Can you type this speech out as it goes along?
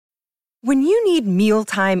When you need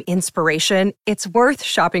mealtime inspiration, it's worth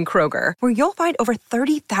shopping Kroger, where you'll find over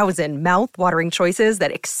 30,000 mouth-watering choices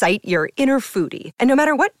that excite your inner foodie. And no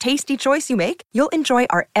matter what tasty choice you make, you'll enjoy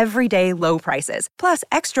our everyday low prices, plus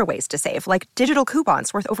extra ways to save, like digital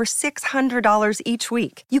coupons worth over $600 each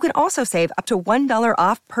week. You can also save up to $1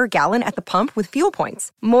 off per gallon at the pump with fuel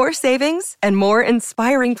points. More savings and more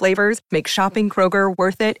inspiring flavors make shopping Kroger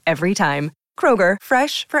worth it every time. Kroger,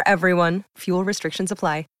 fresh for everyone. Fuel restrictions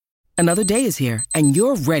apply. Another day is here, and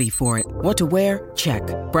you're ready for it. What to wear? Check.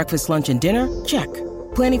 Breakfast, lunch, and dinner? Check.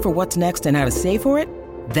 Planning for what's next and how to save for it?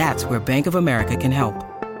 That's where Bank of America can help.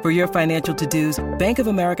 For your financial to-dos, Bank of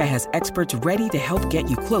America has experts ready to help get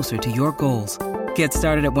you closer to your goals. Get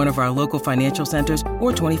started at one of our local financial centers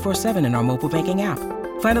or 24/7 in our mobile banking app.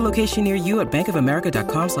 Find a location near you at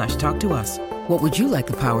bankofamerica.com/talktous. What would you like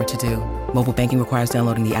the power to do? Mobile banking requires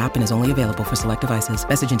downloading the app and is only available for select devices.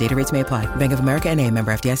 Message and data rates may apply. Bank of America N.A.,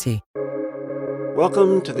 member FDIC.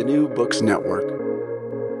 Welcome to the New Books Network.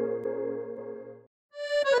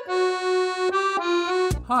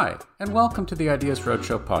 Hi, and welcome to the Ideas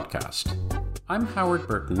Roadshow podcast. I'm Howard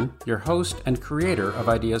Burton, your host and creator of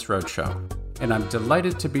Ideas Roadshow, and I'm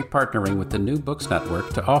delighted to be partnering with the New Books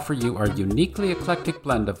Network to offer you our uniquely eclectic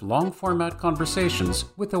blend of long-format conversations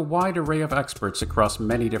with a wide array of experts across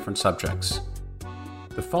many different subjects.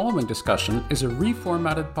 The following discussion is a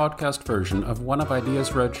reformatted podcast version of one of Ideas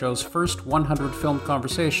Roadshow's first 100 film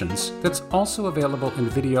conversations that's also available in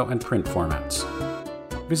video and print formats.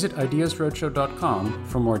 Visit ideasroadshow.com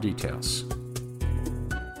for more details.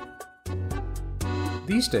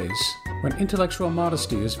 These days, when intellectual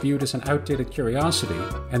modesty is viewed as an outdated curiosity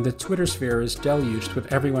and the Twitter sphere is deluged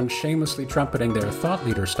with everyone shamelessly trumpeting their thought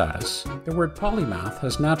leader status, the word polymath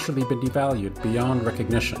has naturally been devalued beyond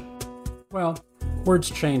recognition. Well, words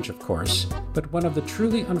change, of course, but one of the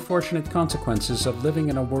truly unfortunate consequences of living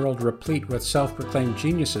in a world replete with self-proclaimed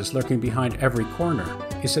geniuses lurking behind every corner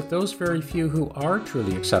is that those very few who are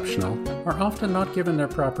truly exceptional are often not given their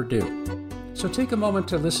proper due. So take a moment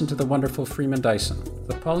to listen to the wonderful Freeman Dyson,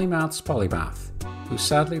 the polymath's polymath, who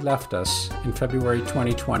sadly left us in February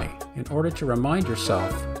 2020, in order to remind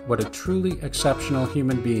yourself what a truly exceptional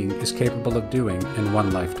human being is capable of doing in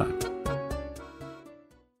one lifetime.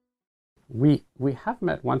 We have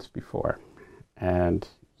met once before, and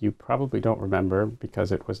you probably don't remember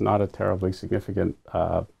because it was not a terribly significant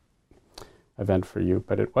event for you,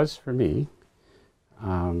 but it was for me.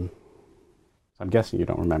 I'm guessing you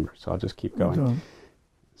don't remember, so I'll just keep going. I don't.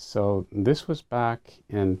 So this was back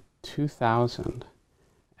in 2000,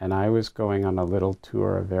 and I was going on a little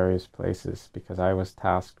tour of various places because I was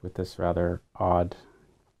tasked with this rather odd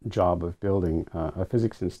job of building a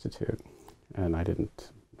physics institute, and I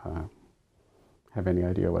didn't have any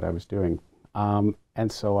idea what I was doing.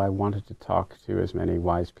 And so I wanted to talk to as many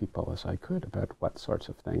wise people as I could about what sorts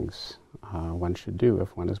of things one should do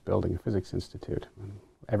if one is building a physics institute.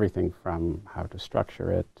 Everything from how to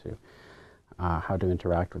structure it to how to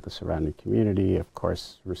interact with the surrounding community, of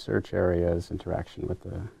course, research areas, interaction with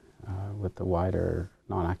the wider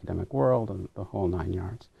non-academic world, and the whole nine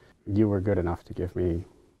yards. You were good enough to give me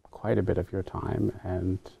quite a bit of your time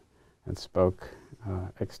and spoke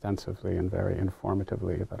extensensively and very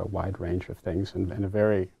informatively about a wide range of things, and in a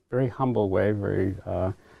very, very humble way, very,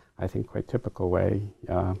 I think, quite typical way.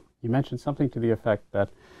 You mentioned something to the effect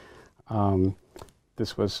that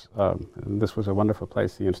this was a wonderful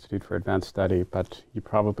place, the Institute for Advanced Study, but you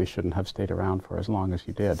probably shouldn't have stayed around for as long as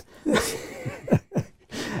you did.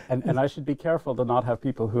 And I should be careful to not have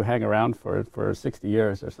people who hang around for 60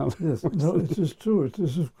 years or something. Yes, no, it is true. It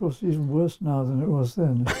is, of course, even worse now than it was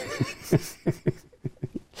then.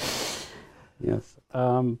 Yes.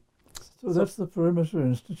 So that's the Perimeter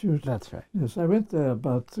Institute. That's right. Yes, I went there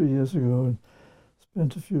about 3 years ago and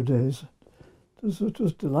spent a few days. It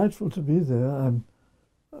was delightful to be there.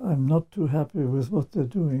 I'm not too happy with what they're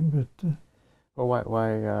doing, but... Well,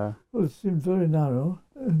 why? Well, it seemed very narrow.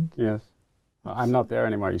 And Yes. Well, I'm not there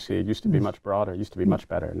anymore, you see. It used to be much broader. It used to be much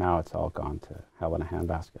better. Now it's all gone to hell in a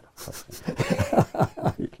handbasket, of course.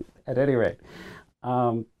 At any rate.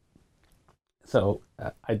 So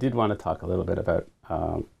I did want to talk a little bit about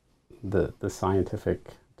the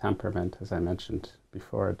scientific temperament, as I mentioned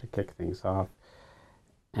before, to kick things off.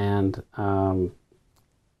 And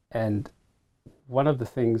one of the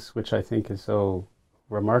things which I think is so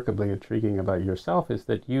remarkably intriguing about yourself is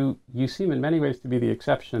that you seem in many ways to be the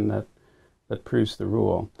exception that proves the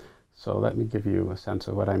rule. So let me give you a sense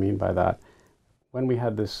of what I mean by that. When we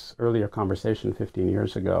had this earlier conversation 15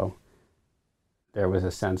 years ago, there was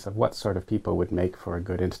a sense of what sort of people would make for a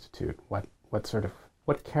good institute, what sort of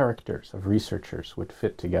what characters of researchers would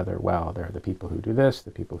fit together well. There are the people who do this,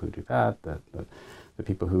 the people who do that, the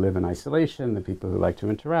people who live in isolation, the people who like to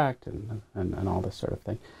interact, and all this sort of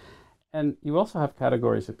thing. And you also have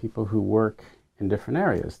categories of people who work in different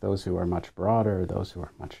areas, those who are much broader, those who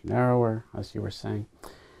are much narrower, as you were saying.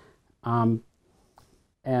 And,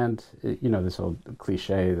 this old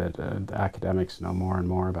cliche that the academics know more and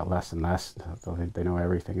more about less and less, they know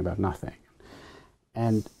everything about nothing.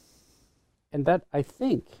 And that, I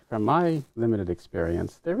think, from my limited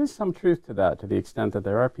experience, there is some truth to that, to the extent that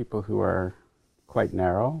there are people who are quite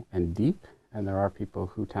narrow and deep, and there are people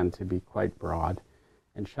who tend to be quite broad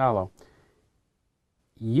and shallow.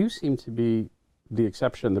 You seem to be the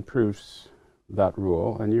exception that proves that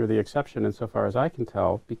rule, and you're the exception insofar as I can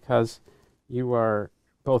tell, because you are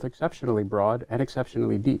both exceptionally broad and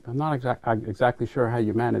exceptionally deep. I'm not exactly sure how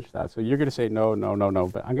you manage that. So you're going to say no,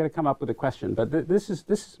 but I'm going to come up with a question. But this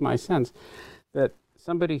is my sense, that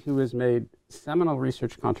somebody who has made seminal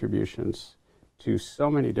research contributions to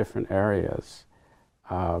so many different areas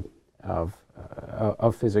of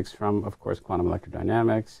physics, from, of course, quantum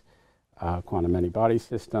electrodynamics, quantum many-body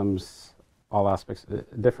systems, all aspects,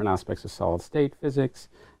 different aspects of solid-state physics.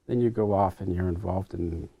 Then you go off and you're involved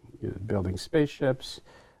in building spaceships.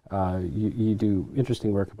 You do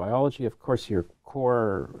interesting work in biology. Of course, your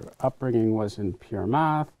core upbringing was in pure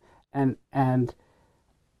math, and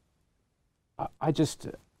I just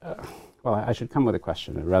I should come with a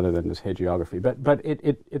question rather than this hagiography. But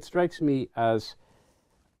it strikes me as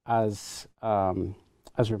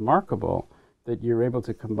remarkable that you're able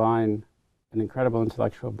to combine an incredible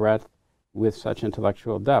intellectual breadth with such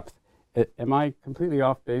intellectual depth. Am I completely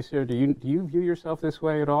off base here? Do you view yourself this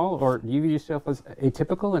way at all, or do you view yourself as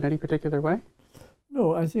atypical in any particular way?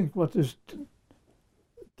 No, I think what is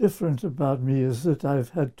different about me is that I've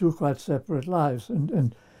had two quite separate lives,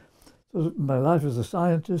 and so my life as a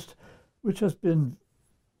scientist, which has been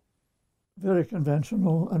very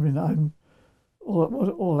conventional. I mean,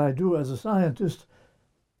 all I do as a scientist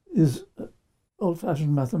is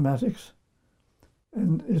old-fashioned mathematics,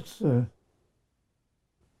 and it's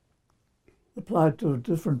applied to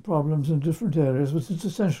different problems in different areas, but it's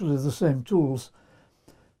essentially the same tools.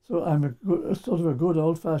 So I'm a sort of a good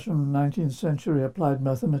old-fashioned 19th century applied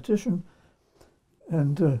mathematician,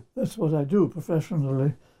 and that's what I do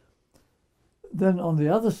professionally. Then on the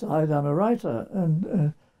other side, I'm a writer,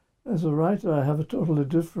 and as a writer, I have a totally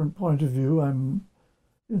different point of view. I'm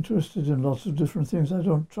interested in lots of different things. I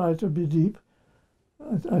don't try to be deep.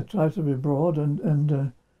 I try to be broad,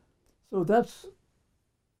 and so that's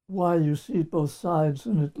why you see both sides,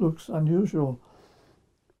 and it looks unusual.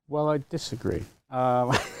 Well, I disagree.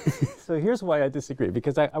 So here's why I disagree,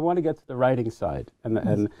 because I want to get to the writing side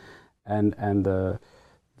and the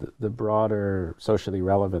broader socially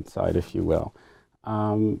relevant side, if you will.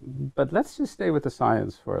 But let's just stay with the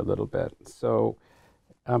science for a little bit. So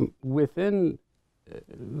within,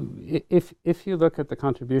 if you look at the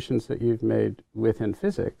contributions that you've made within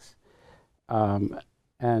physics,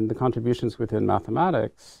 and the contributions within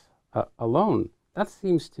mathematics alone, that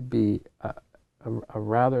seems to be a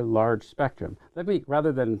rather large spectrum.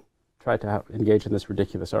 Rather than try to engage in this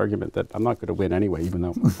ridiculous argument that I'm not going to win anyway, even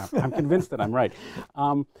though I'm convinced that I'm right,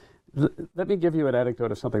 let me give you an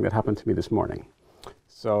anecdote of something that happened to me this morning.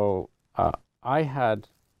 So I had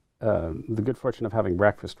the good fortune of having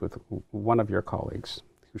breakfast with one of your colleagues,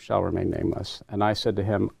 who shall remain nameless, and I said to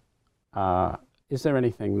him, is there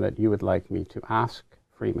anything that you would like me to ask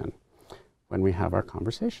Freeman when we have our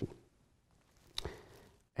conversation?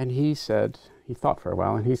 And he said, he thought for a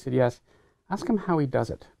while, and he said, yes, ask him how he does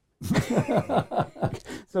it.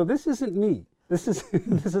 So this isn't me. This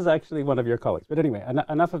is actually one of your colleagues. But anyway,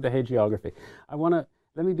 enough of the hagiography.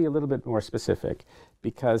 Let me be a little bit more specific,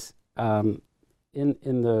 because in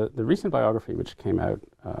the recent biography, which came out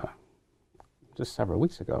just several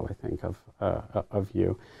weeks ago, I think, of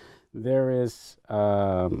you, there is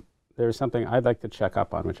something I'd like to check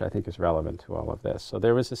up on, which I think is relevant to all of this. So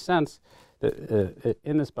there was a sense that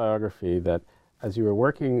in this biography that as you were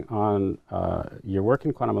working on your work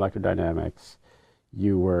in quantum electrodynamics,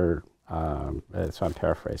 you were, so I'm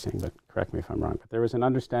paraphrasing, but correct me if I'm wrong, but there was an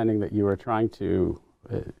understanding that you were trying to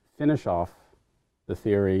finish off the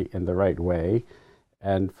theory in the right way.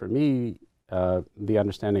 And for me, the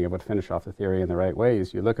understanding of what finish off the theory in the right way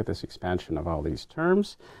is you look at this expansion of all these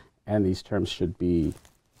terms, and these terms should be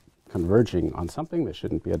converging on something. There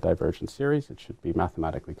shouldn't be a divergent series. It should be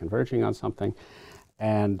mathematically converging on something.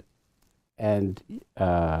 And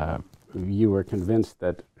you were convinced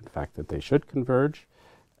that, in fact, that they should converge.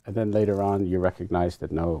 And then later on, you recognized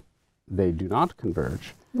that no, they do not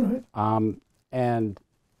converge. Right. And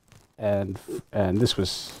and this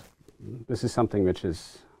is something which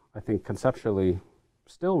is, I think, conceptually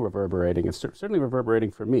still reverberating. It's certainly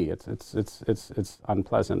reverberating for me. It's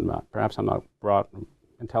unpleasant. Perhaps I'm not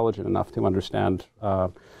intelligent enough to understand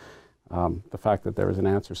the fact that there is an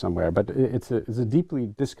answer somewhere, but it's a deeply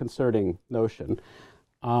disconcerting notion.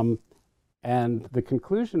 And the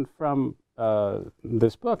conclusion from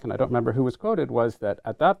this book, and I don't remember who was quoted, was that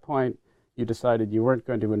at that point you decided you weren't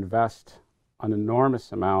going to invest an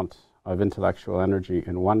enormous amount of intellectual energy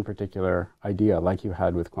in one particular idea like you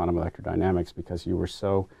had with quantum electrodynamics, because you were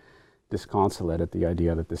so disconsolate at the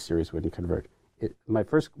idea that this series wouldn't converge. My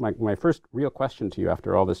first real question to you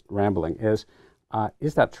after all this rambling is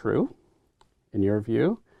that true in your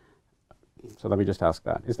view? So let me just ask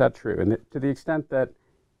that. Is that true? And to the extent that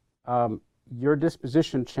your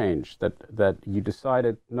disposition changed, that you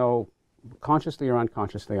decided, no, consciously or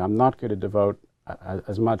unconsciously, I'm not going to devote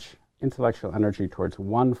as much intellectual energy towards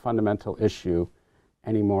one fundamental issue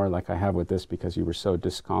anymore like I have with this, because you were so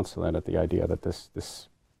disconsolate at the idea that this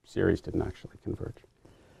series didn't actually converge.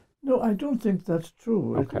 No, I don't think that's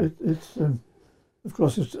true. Okay. It's of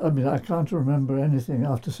course, I mean, I can't remember anything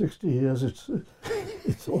after 60 years.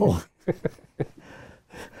 It's all...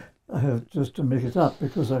 I have just to make it up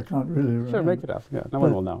because I can't really remember. Sure, make it up. Yeah, no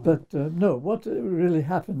one will know. But no, what really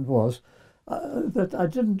happened was that I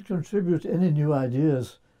didn't contribute any new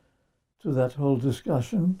ideas to that whole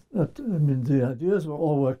discussion. That, I mean, the ideas were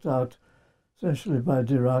all worked out essentially by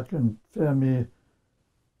Dirac and Fermi,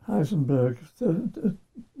 Heisenberg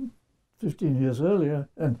 15 years earlier.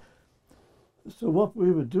 And so what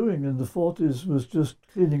we were doing in the 40s was just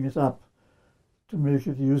cleaning it up to make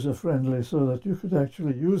it user-friendly so that you could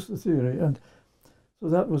actually use the theory. And so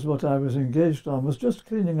that was what I was engaged on, was just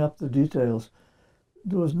cleaning up the details.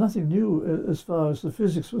 There was nothing new as far as the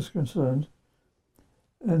physics was concerned.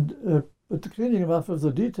 And but the cleaning up of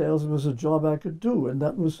the details was a job I could do, and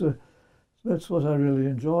that's what I really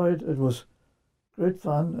enjoyed. It was great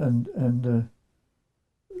fun, and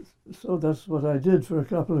so that's what I did for a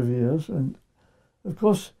couple of years. And of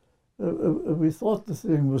course, we thought the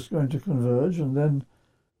thing was going to converge, and then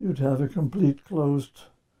you'd have a complete closed,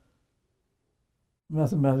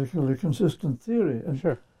 mathematically consistent theory. And,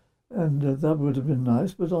 sure. And that would have been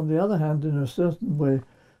nice. But on the other hand, in a certain way,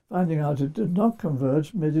 finding out it did not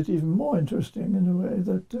converge made it even more interesting in a way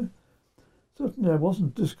that certainly I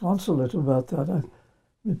wasn't disconsolate about that.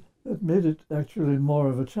 It made it actually more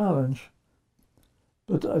of a challenge.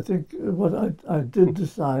 But I think what I did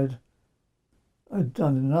decide, I'd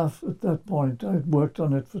done enough at that point. I'd worked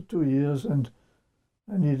on it for 2 years and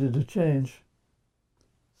I needed a change.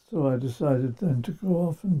 So I decided then to go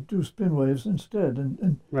off and do spin waves instead.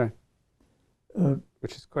 And right.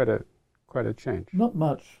 Which is quite a change. Not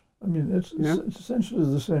much. I mean, it's essentially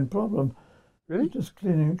the same problem. Really? Just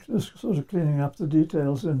sort of cleaning up the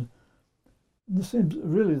details in the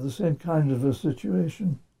same kind of a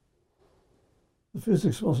situation. The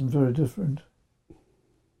physics wasn't very different.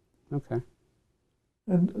 Okay.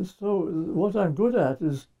 And so what I'm good at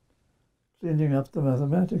is cleaning up the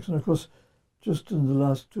mathematics. And of course, just in the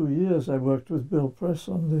last 2 years, I worked with Bill Press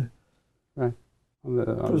on the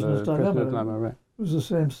Prisoner's Dilemma. Right. It was the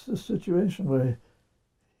same situation where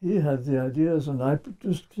he had the ideas and I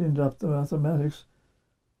just cleaned up the mathematics.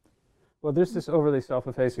 Well, there's this overly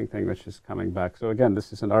self-effacing thing which is coming back. So again,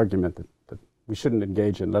 this is an argument that we shouldn't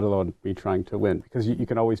engage in, let alone be trying to win, because you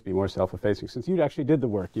can always be more self-effacing. Since you actually did the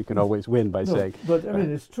work, you can always win by saying... But I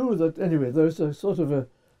mean, it's true that, anyway, there's a sort of a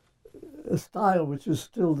style which is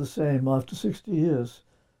still the same after 60 years.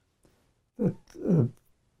 That's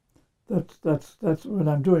when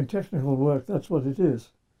I'm doing technical work, that's what it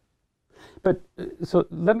is. But so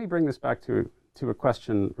let me bring this back to a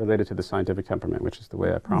question related to the scientific temperament, which is the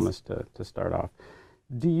way I promised to start off.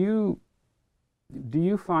 Do you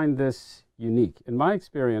find this unique? In my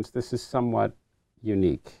experience, this is somewhat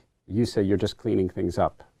unique. You say you're just cleaning things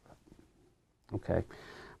up. Okay.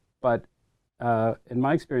 But in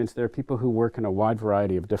my experience, there are people who work in a wide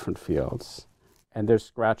variety of different fields, and they're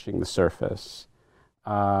scratching the surface.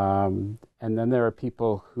 And then there are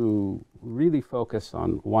people who really focus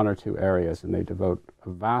on one or two areas, and they devote a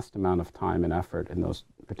vast amount of time and effort in those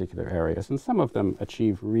particular areas. And some of them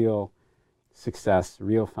achieve real success,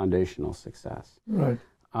 real foundational success. Right.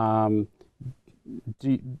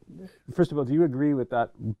 First of all, do you agree with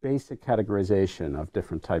that basic categorization of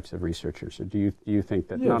different types of researchers, or do you think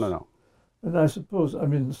that... Yes. No. And I suppose, I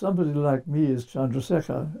mean, somebody like me is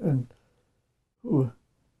Chandrasekhar, and who...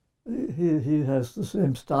 He has the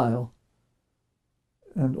same style,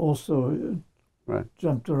 and also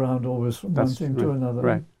jumped around always from one thing to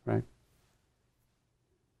another. Right.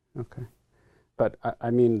 Okay. but I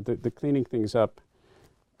mean, the cleaning things up.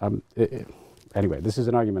 Anyway, this is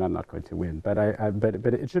an argument I'm not going to win, but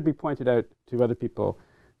but it should be pointed out to other people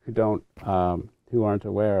who aren't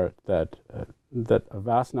aware that a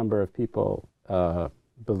vast number of people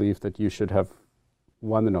believe that you should have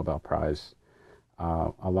won the Nobel Prize,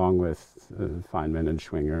 along with Feynman and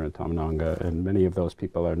Schwinger and Tom Nonga, and many of those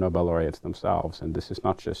people are Nobel laureates themselves. And this is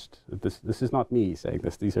not just this is not me saying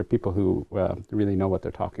this. These are people who really know what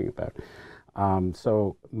they're talking about.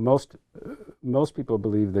 So most people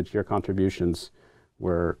believe that your contributions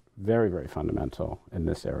were very, very fundamental in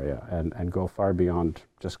this area and go far beyond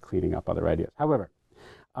just cleaning up other ideas. However,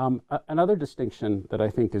 another distinction that I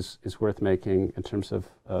think is worth making in terms of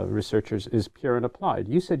researchers is pure and applied.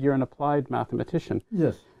 You said you're an applied mathematician.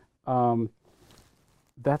 Yes.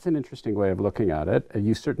 That's an interesting way of looking at it.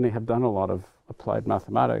 You certainly have done a lot of applied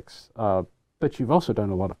mathematics, but you've also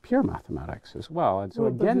done a lot of pure mathematics as well. And so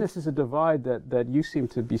again, this is a divide that you seem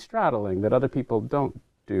to be straddling that other people don't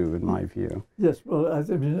do, in my view. Yes, well, I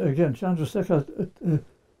mean, again, Chandrasekhar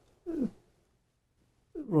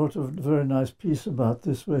wrote a very nice piece about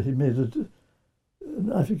this where he made it,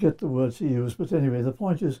 I forget the words he used, but anyway, the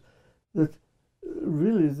point is that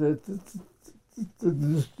really the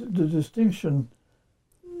distinction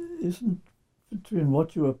isn't between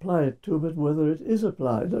what you apply it to, but whether it is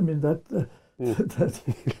applied. I mean, that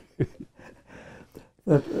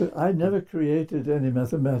I never created any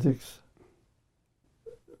mathematics.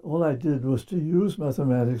 All I did was to use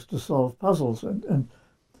mathematics to solve puzzles, and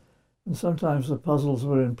sometimes the puzzles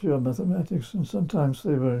were in pure mathematics, and sometimes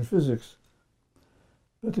they were in physics.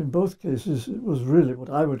 But in both cases, it was really what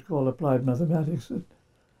I would call applied mathematics. That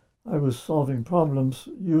I was solving problems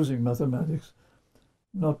using mathematics,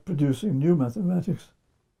 not producing new mathematics.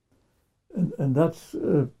 And that's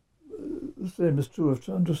the same is true of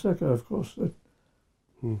Chandrasekhar, of course, that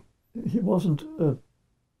he wasn't a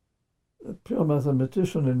pure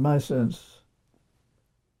mathematician in my sense.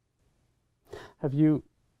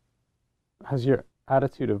 Has your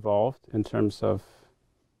attitude evolved in terms of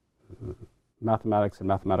mathematics and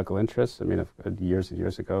mathematical interests? I mean, years and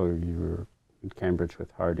years ago, you were in Cambridge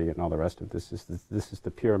with Hardy and all the rest of this. This is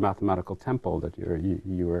the pure mathematical temple that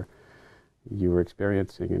you were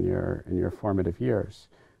experiencing in your formative years.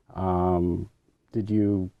 Do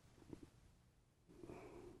you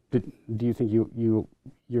think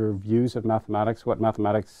your views of mathematics, what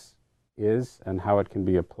mathematics is and how it can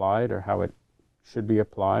be applied, or how it should be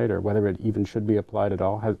applied, or whether it even should be applied at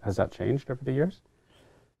all, has that changed over the years?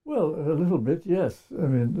 Well, a little bit, yes. I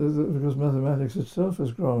mean, because mathematics itself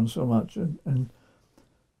has grown so much, and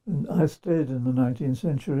I stayed in the 19th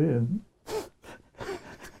century, and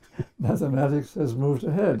mathematics has moved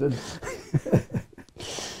ahead.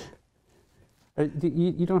 And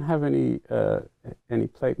you don't have any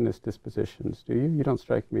Platonist dispositions, do you? You don't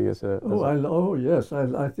strike me as a. Yes.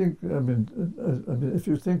 I think. I mean, if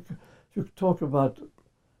you talk about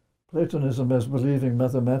Platonism as believing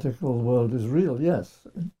mathematical world is real, yes.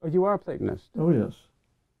 Oh, you are a Platonist. Oh, yes.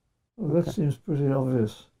 Well, that seems pretty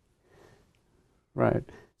obvious. Right.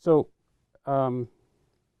 So,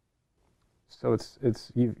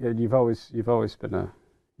 you've always been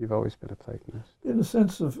a Platonist. In a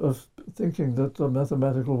sense of thinking that the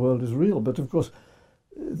mathematical world is real, but of course,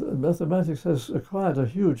 mathematics has acquired a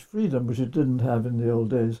huge freedom which it didn't have in the old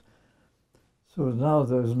days. So now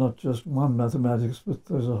there's not just one mathematics, but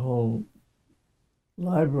there's a whole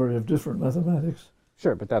library of different mathematics.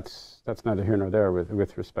 Sure, but that's neither here nor there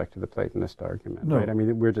with respect to the Platonist argument, no. Right? I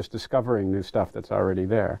mean, we're just discovering new stuff that's already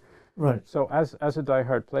there. Right. So as a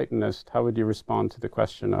diehard Platonist, how would you respond to the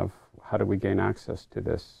question of how do we gain access to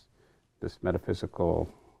this metaphysical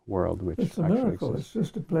world which it's a actually miracle. exists? It's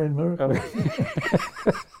just a plain miracle.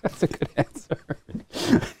 That's a good answer.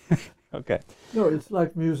 Okay. No, it's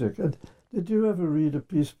like music. And did you ever read a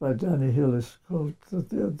piece by Danny Hillis called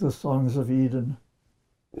The Songs of Eden?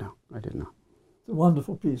 No, I did not. It's a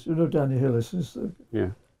wonderful piece. You know, Danny Hillis is a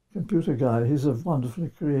computer guy. He's a wonderfully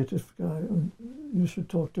creative guy, and you should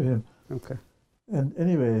talk to him. Okay. And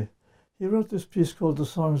anyway, he wrote this piece called The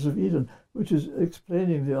Songs of Eden, which is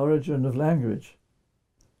explaining the origin of language.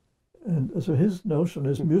 And so his notion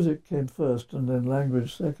is music came first and then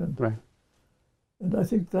language second. Right. And I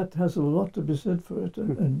think that has a lot to be said for it.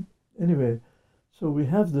 And anyway, so we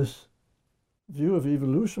have this view of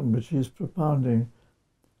evolution which he's propounding,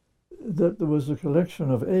 that there was a collection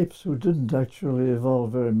of apes who didn't actually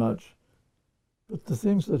evolve very much. But the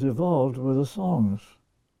things that evolved were the songs.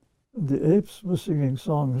 And the apes were singing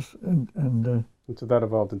songs, and so that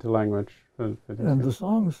evolved into language. And the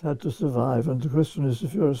songs had to survive. And the question is,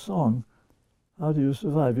 if you're a song, how do you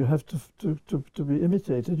survive? You have to be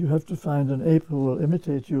imitated. You have to find an ape who will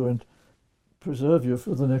imitate you and preserve you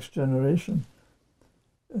for the next generation.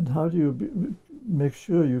 And how do you make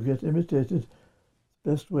sure you get imitated?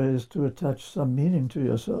 The best way is to attach some meaning to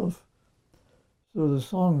yourself. So the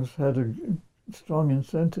songs had a strong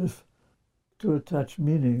incentive to attach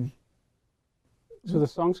meaning. So the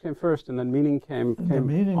songs came first, and then meaning came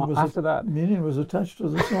after that. Meaning was attached to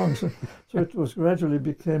the songs, so it was gradually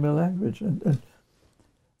became a language. And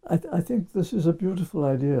I think this is a beautiful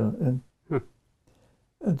idea, and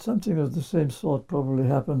something of the same sort probably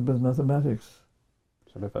happened with mathematics.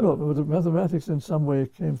 Well, the mathematics in some way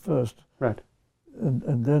came first, right,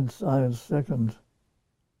 and then science second.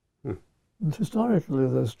 And historically,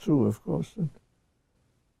 that's true, of course. The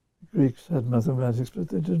Greeks had mathematics, but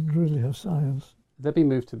they didn't really have science. Let me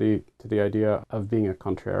move to the idea of being a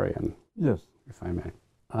contrarian. Yes, if I may.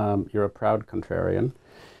 You're a proud contrarian.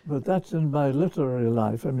 But that's in my literary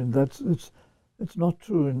life. I mean, it's not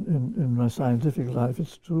true in my scientific life.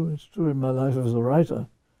 It's true in my life as a writer.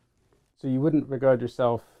 So you wouldn't regard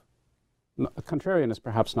yourself, a contrarian is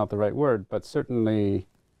perhaps not the right word, but certainly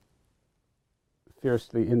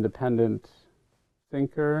fiercely independent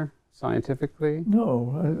thinker scientifically?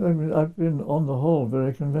 No, I mean, I've been on the whole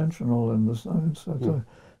very conventional in the science.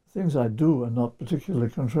 Things I do are not particularly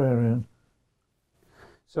contrarian.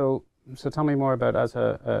 So tell me more about as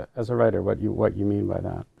a writer, what you mean by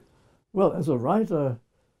that. Well, as a writer,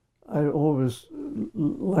 I always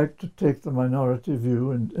like to take the minority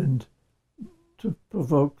view and to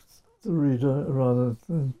provoke the reader rather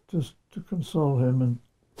than just to console him. And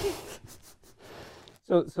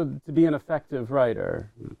so to be an effective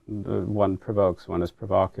writer, one provokes, one is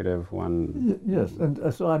provocative, one. Yes,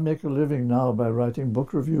 and so I make a living now by writing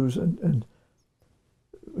book reviews, and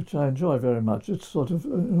which I enjoy very much. It's sort of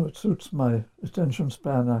it suits my attention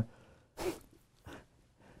span.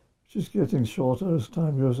 Which is getting shorter as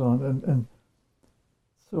time goes on, and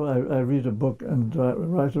so I read a book and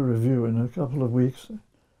write a review in a couple of weeks,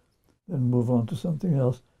 then move on to something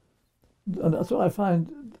else. And so I find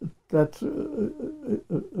that's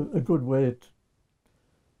a good way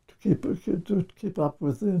to keep up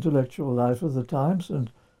with the intellectual life of the times, and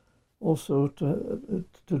also to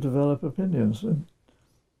develop opinions.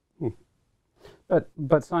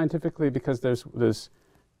 But scientifically, because there's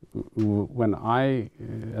when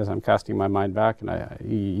as I'm casting my mind back, and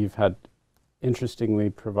you've had interestingly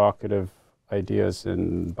provocative ideas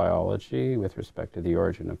in biology with respect to the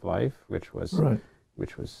origin of life, which was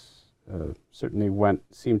certainly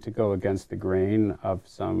seemed to go against the grain of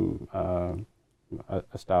some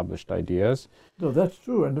established ideas. No, that's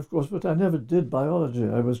true, and of course, but I never did biology.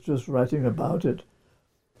 I was just writing about it,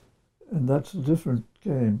 and that's a different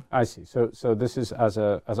game. I see. So this is as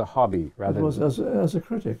a hobby rather. It was as a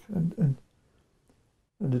critic, and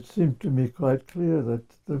it seemed to me quite clear that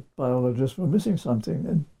the biologists were missing something.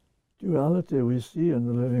 And duality we see in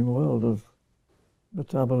the living world of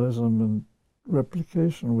metabolism and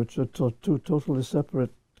replication, which are two totally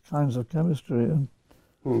separate kinds of chemistry, and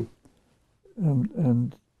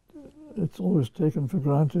it's always taken for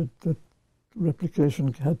granted that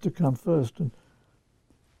replication had to come first, and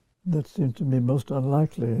that seemed to me most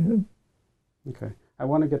unlikely. Okay. I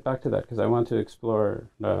want to get back to that because I want to explore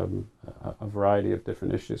a variety of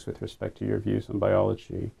different issues with respect to your views on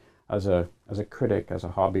biology as a critic, as a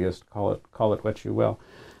hobbyist, call it what you will.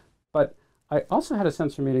 But I also had a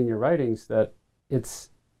sense from reading your writings that it's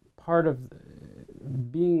part of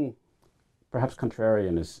being, perhaps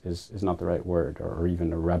contrarian is not the right word, or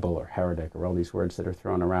even a rebel or heretic, or all these words that are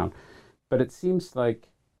thrown around. But it seems like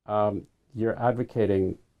you're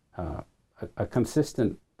advocating a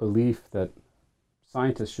consistent belief that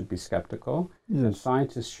scientists should be skeptical, yes, and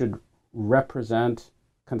scientists should represent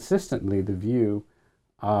consistently the view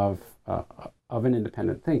of an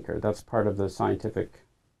independent thinker. That's part of the scientific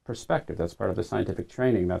perspective. That's part of the scientific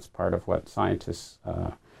training. That's part of what scientists.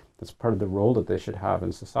 That's part of the role that they should have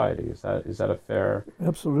in society. Is that a fair?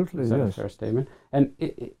 Absolutely, is that yes. a fair statement? And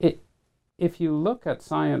if you look at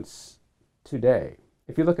science today,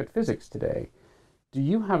 if you look at physics today, do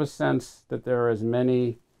you have a sense that there are as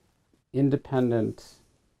many independent,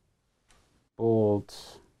 bold,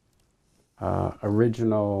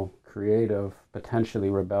 original, creative, potentially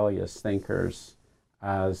rebellious thinkers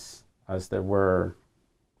as there were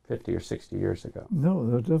 50 or 60 years ago? No,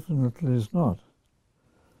 there definitely is not.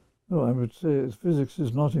 No, I would say physics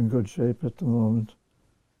is not in good shape at the moment.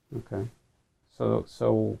 Okay.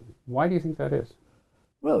 So why do you think that is?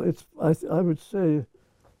 Well, I would say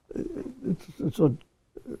it's a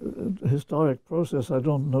historic process. I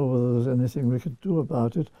don't know whether there's anything we could do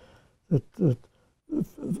about it. That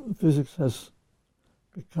physics has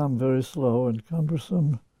become very slow and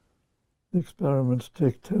cumbersome. The experiments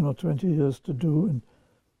take 10 or 20 years to do, and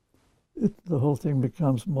the whole thing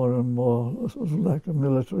becomes more and more sort of like a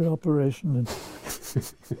military operation. And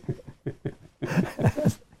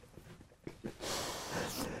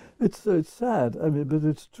it's sad, I mean, but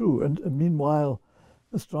it's true. And meanwhile,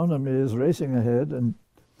 astronomy is racing ahead, and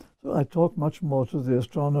so I talk much more to the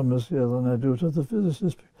astronomers here than I do to the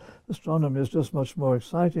physicists. Astronomy is just much more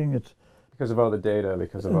exciting. Because of all the data,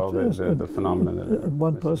 because of all the phenomena. And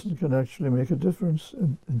one person can actually make a difference.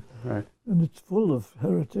 Right. And it's full of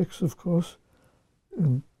heretics, of course.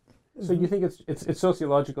 So you think it's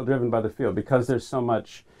sociological driven by the field, because there's so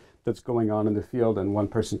much that's going on in the field and one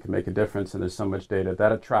person can make a difference and there's so much data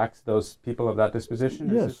that attracts those people of that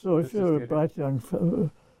disposition? Yes, so if you're a bright young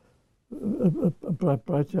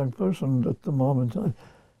person at the moment,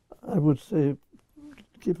 I would say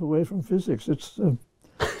keep away from physics. It's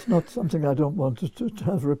not something I don't want to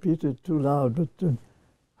have repeated too loud. But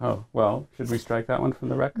oh well, should we strike that one from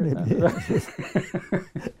the record? Maybe.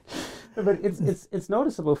 But it's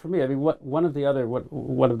noticeable for me. I mean, one of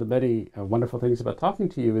the many wonderful things about talking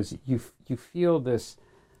to you is you feel this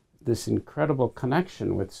incredible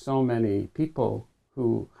connection with so many people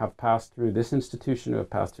who have passed through this institution, who have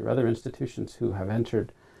passed through other institutions, who have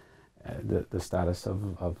entered the status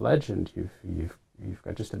of legend. You've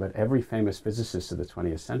got just about every famous physicist of the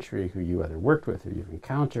 20th century who you either worked with or you've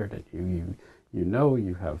encountered, and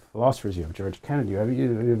you have philosophers, you have George Kennedy, you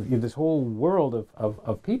have this whole world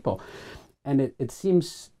of people. And it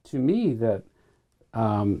seems to me that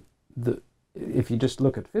if you just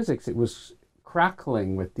look at physics, it was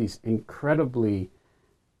crackling with these incredibly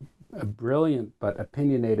brilliant but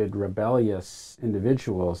opinionated, rebellious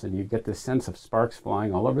individuals, and you get this sense of sparks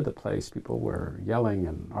flying all over the place. People were yelling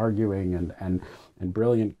and arguing, and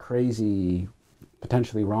brilliant, crazy,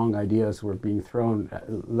 potentially wrong ideas were being thrown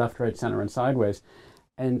left, right, center, and sideways.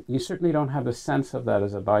 And you certainly don't have the sense of that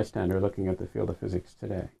as a bystander looking at the field of physics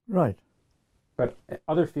today. Right. But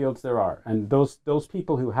other fields there are. And those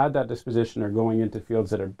people who had that disposition are going into fields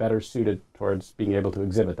that are better suited towards being able to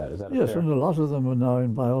exhibit that. Is that yes, fair? And a lot of them are now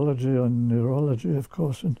in biology and neurology, of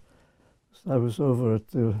course. And I was over at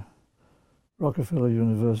the Rockefeller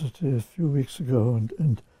University a few weeks ago,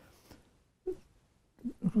 and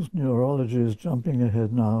because neurology is jumping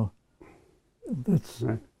ahead now. That's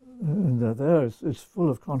right. And there it's full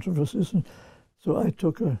of controversies. And so I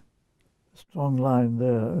took a strong line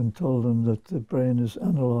there and told them that the brain is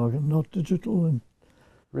analog and not digital, and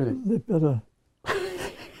really they better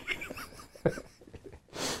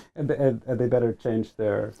and they better change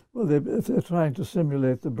their. Well, if they're trying to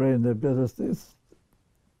simulate the brain, they better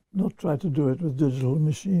not try to do it with digital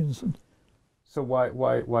machines. And so why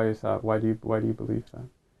is that? Why do you believe that?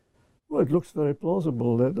 Well, it looks very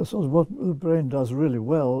plausible. So what the brain does really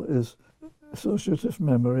well is associative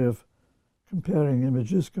memory of comparing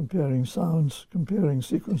images, comparing sounds, comparing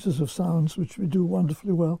sequences of sounds, which we do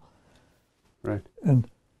wonderfully well. Right.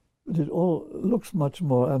 But it all looks much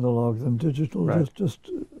more analog than digital, right. just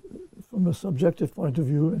from a subjective point of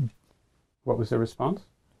view. And what was their response?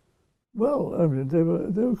 Well, I mean, they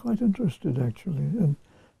were quite interested, actually. And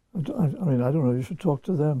I mean, I don't know. You should talk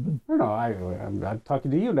to them. No, I'm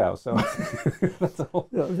talking to you now, so that's all.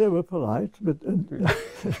 Yeah, they were polite, but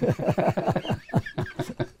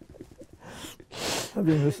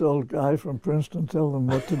having this old guy from Princeton tell them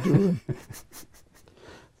what to do.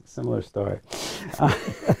 Similar story.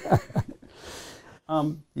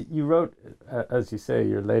 You wrote, as you say,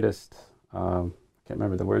 your latest. I can't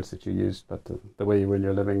remember the words that you used, but the way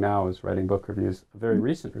you're living now is writing book reviews. A very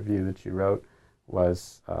recent review that you wrote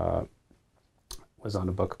was on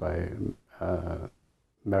a book by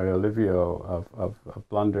Mario Livio of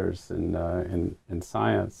blunders in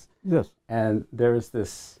science. Yes. And there is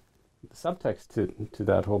this subtext to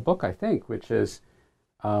that whole book, I think, which is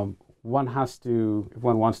one has to, if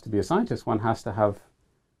one wants to be a scientist, one has to have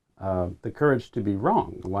the courage to be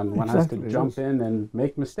wrong. One has to jump in and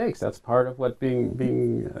make mistakes. That's part of what being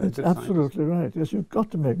a It's good absolutely scientist. right. Yes, you've got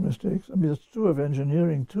to make mistakes. I mean, it's true of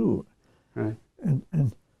engineering too. Right. And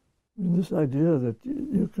this idea that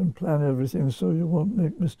you can plan everything so you won't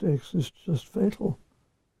make mistakes is just fatal.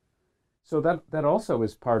 So that also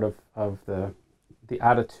is part of the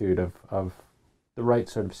attitude of the right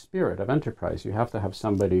sort of spirit of enterprise. You have to have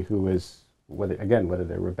somebody who is, whether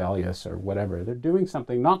they're rebellious or whatever, they're doing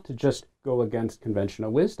something not to just go against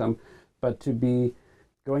conventional wisdom, but to be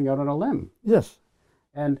going out on a limb. Yes.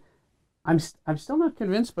 And I'm still not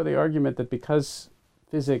convinced by the argument that because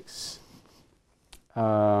physics,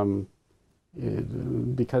 because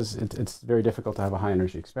it's very difficult to have a high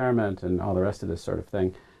energy experiment and all the rest of this sort of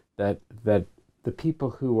thing, that the people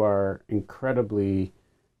who are incredibly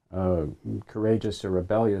courageous or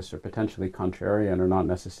rebellious or potentially contrarian are not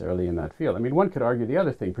necessarily in that field. I mean, one could argue the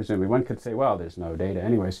other thing, presumably. One could say, well, there's no data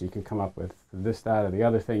anyway, so you can come up with this, that, or the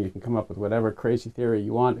other thing. You can come up with whatever crazy theory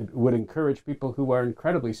you want. It would encourage people who are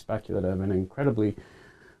incredibly speculative and incredibly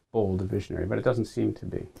bold and visionary, but it doesn't seem to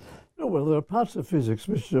be. No, well, there are parts of physics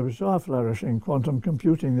which are flourishing. Quantum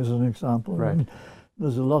computing is an example. Right. I mean,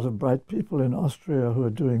 there's a lot of bright people in Austria who are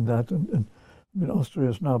doing that, and I mean, Austria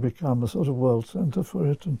has now become a sort of world center for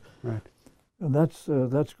it, and Right. and that's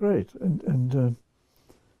great, and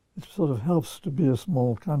it sort of helps to be a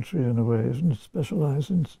small country in a way, and specialize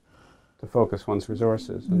in To focus one's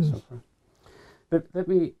resources and Yes. so forth. Let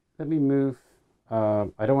me move.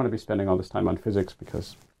 I don't want to be spending all this time on physics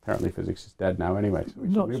because apparently physics is dead now anyway. So we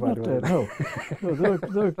should No, move it's on not to dead. No,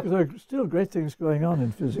 there are still great things going on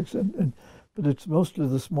in physics, but it's mostly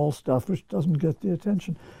the small stuff which doesn't get the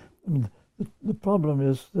attention. I mean, the problem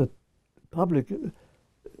is that the public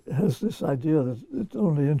has this idea that it's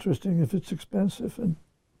only interesting if it's expensive, and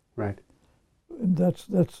Right. that's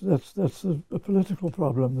a political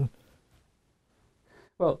problem.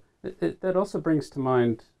 Well, that also brings to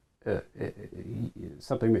mind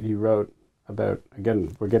something that you wrote about.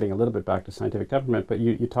 Again, we're getting a little bit back to scientific government, but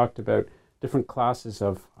you talked about different classes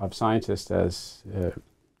of scientists as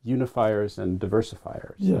unifiers and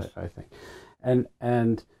diversifiers. Yes. I think, and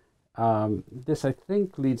this I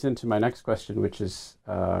think leads into my next question, which is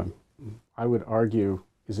I would argue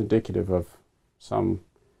is indicative of some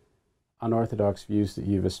unorthodox views that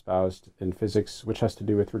you've espoused in physics, which has to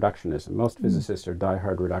do with reductionism. Most physicists are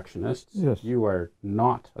diehard reductionists. Yes. You are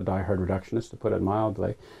not a diehard reductionist, to put it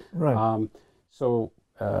mildly. Right. So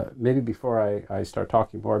maybe before I start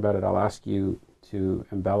talking more about it, I'll ask you to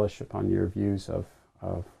embellish upon your views of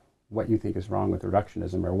what you think is wrong with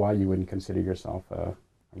reductionism, or why you wouldn't consider yourself a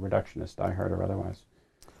reductionist, diehard or otherwise.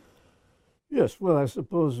 Yes. Well, I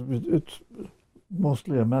suppose it's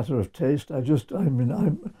mostly a matter of taste. I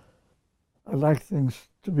like things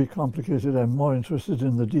to be complicated. I'm more interested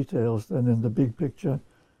in the details than in the big picture.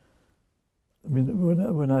 I mean,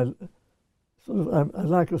 when I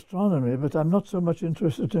like astronomy, but I'm not so much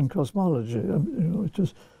interested in cosmology.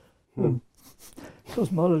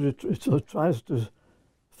 Cosmology it sort of tries to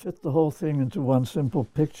fit the whole thing into one simple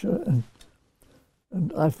picture,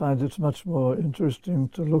 and I find it's much more interesting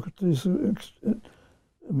to look at these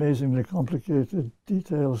amazingly complicated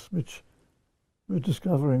details which we're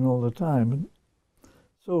discovering all the time. And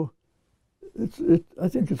so I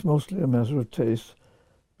think it's mostly a matter of taste,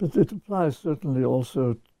 but it applies certainly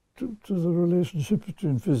also to the relationship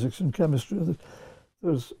between physics and chemistry. That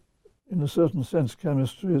there's, in a certain sense,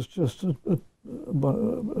 chemistry is just a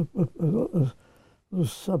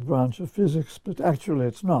sub-branch of physics, but actually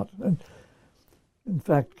it's not. And in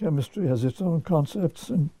fact, chemistry has its own concepts,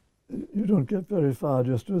 and you don't get very far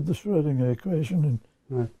just with the Schrödinger equation. And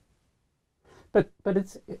Right. But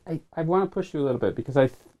it's I want to push you a little bit, because I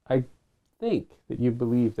think that you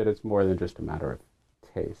believe that it's more than just a matter of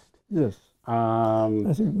taste. yes,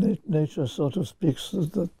 I think nature sort of speaks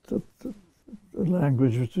the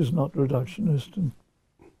language which is not reductionist. And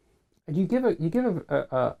you give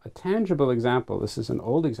a tangible example. This is an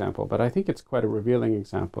old example, but I think it's quite a revealing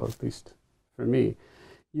example, at least for me.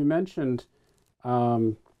 You mentioned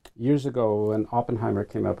years ago when Oppenheimer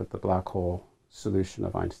came up with the black hole solution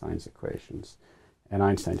of Einstein's equations, and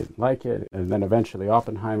Einstein didn't like it, and then eventually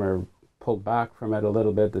Oppenheimer pulled back from it a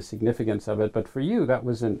little bit, the significance of it. But for you, that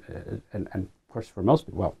was and of course for most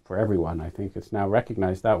people, well, for everyone, I think it's now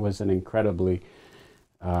recognized, that was an incredibly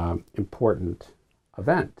important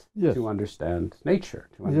event. Yes. To understand nature,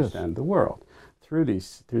 to understand the world through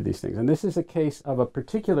these things. And this is a case of a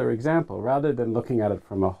particular example, rather than looking at it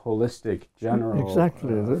from a holistic, general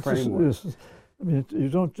framework. I mean, you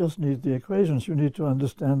don't just need the equations; you need to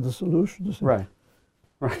understand the solutions. Right.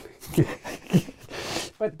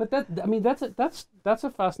 But that, I mean, that's a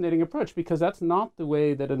fascinating approach, because that's not the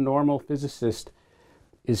way that a normal physicist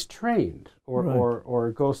is trained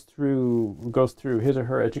or goes through his or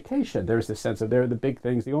her education. There's this sense of they're the big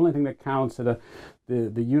things. The only thing that counts are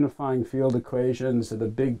the unifying field equations, are the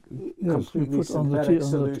big completely synthetic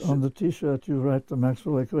solutions. On the T-shirt, you write the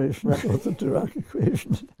Maxwell equations or the Dirac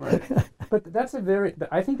equations. Right. But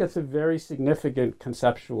I think that's a very significant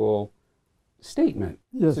conceptual statement.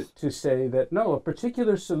 Yes. To say that no, a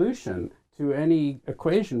particular solution to any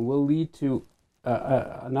equation will lead to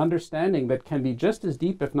an understanding that can be just as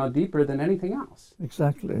deep, if not deeper, than anything else.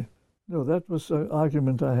 Exactly. No, that was an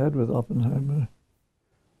argument I had with Oppenheimer.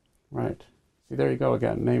 Right. See, there you go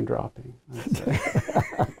again, name dropping.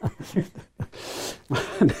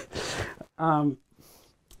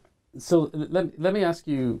 let me ask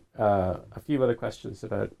you a few other questions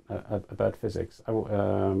about physics.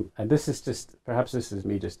 And this is perhaps this is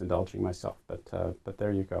me just indulging myself, but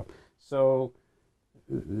there you go. So,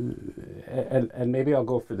 and maybe I'll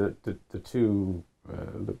go for the two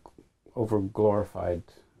the over glorified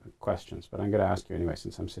questions, but I'm going to ask you anyway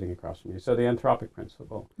since I'm sitting across from you. So the anthropic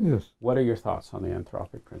principle. Yes. What are your thoughts on the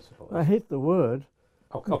anthropic principle? I hate the word.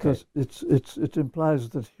 Okay. Because it implies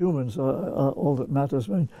that humans are all that matters.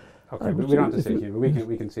 I mean, okay, we don't have to say human.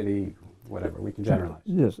 We can say whatever. We can generalize.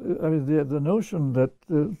 Yes, I mean the notion that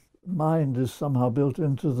the mind is somehow built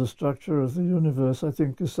into the structure of the universe, I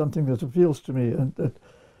think, is something that appeals to me, and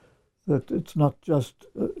that it's not just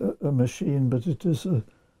a machine, but it is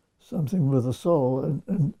something with a soul,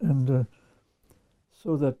 and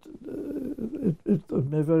so that it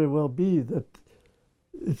may very well be that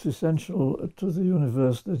it's essential to the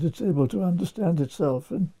universe that it's able to understand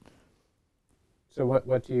itself. And so,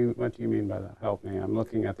 what do you mean by that? Help me. I'm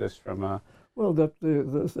looking at this from a that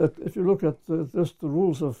if you look at just the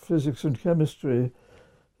rules of physics and chemistry,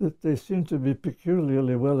 that they seem to be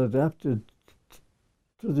peculiarly well adapted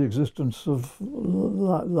to the existence of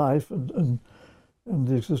life and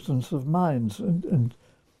the existence of minds, and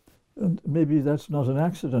maybe that's not an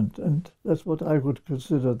accident, and that's what I would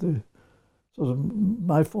consider the sort of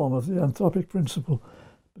my form of the anthropic principle.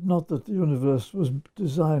 But not that the universe was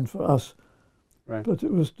designed for us, right, but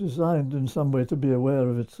it was designed in some way to be aware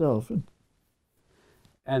of itself.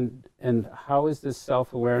 And how is this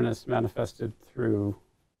self-awareness manifested through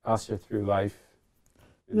us or through life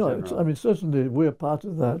in general? I mean, certainly we're part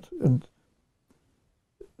of that,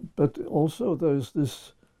 but also there's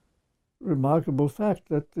this remarkable fact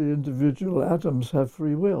that the individual atoms have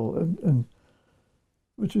free will, and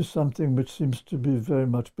which is something which seems to be very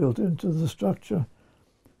much built into the structure.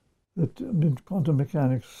 That, I mean, quantum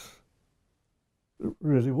mechanics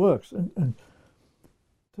really works and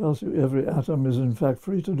tells you every atom is in fact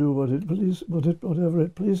free to do whatever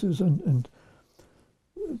it pleases. And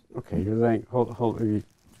okay, you're saying hold.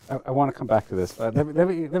 I want to come back to this. Let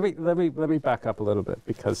me back up a little bit,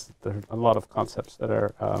 because there are a lot of concepts that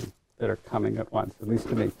are coming at once, at least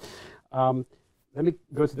to me. Let me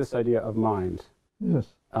go to this idea of mind.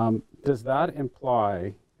 Yes. Does that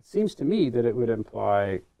imply? It seems to me that it would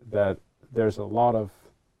imply that there's a lot of,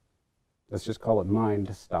 let's just call it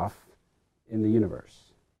mind stuff, in the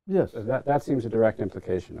universe. Yes. So that seems a direct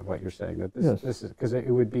implication of what you're saying. That this is because it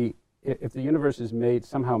would be, if the universe is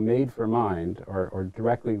somehow made for mind or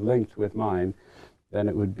directly linked with mind, then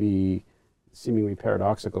it would be seemingly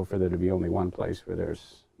paradoxical for there to be only one place where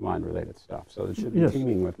there's mind-related stuff. So it should be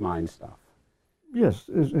teeming with mind stuff. Yes,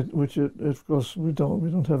 of course we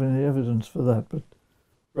don't have any evidence for that, but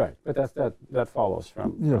right. But that follows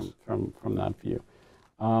from that view.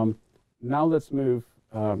 Now let's move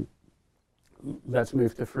to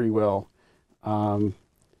free will, and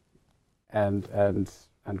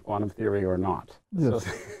quantum theory or not,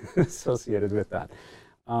 associated with that.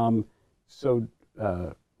 So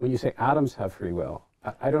when you say atoms have free will,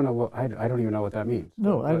 I don't know I don't even know what that means.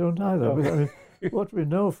 No, I don't either. No. But I mean, what we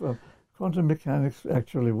know from quantum mechanics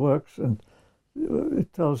actually works, and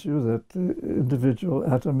it tells you that the individual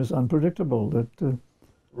atom is unpredictable. That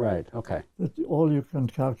right. Okay. That all you can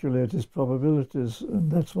calculate is probabilities,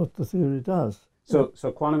 and that's what the theory does. So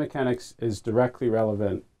quantum mechanics is directly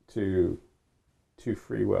relevant to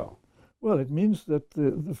free will. Well, it means that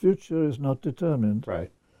the future is not determined.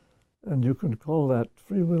 Right. And you can call that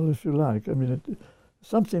free will if you like. I mean,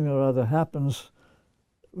 something or other happens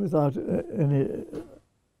without any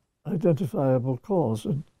identifiable cause.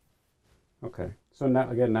 Okay. So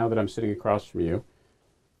now that I'm sitting across from you,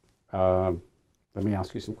 let me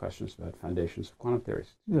ask you some questions about foundations of quantum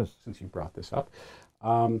theories. Yes. Since you brought this up.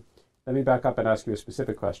 Let me back up and ask you a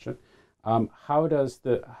specific question. How does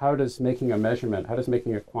making a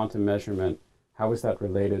quantum measurement, how is that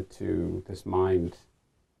related to this mind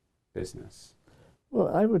business? Well,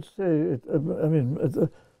 I would say,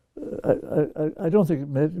 I don't think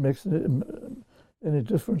it makes any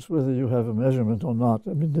difference whether you have a measurement or not.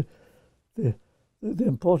 I mean, the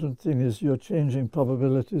important thing is you're changing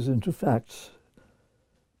probabilities into facts.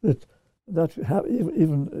 Even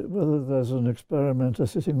whether there's an experimenter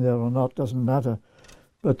sitting there or not doesn't matter.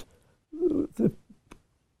 But the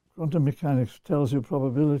quantum mechanics tells you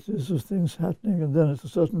probabilities of things happening, and then at a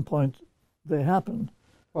certain point they happen.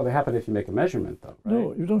 Well, they happen if you make a measurement, though, right?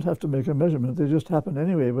 No, you don't have to make a measurement. They just happen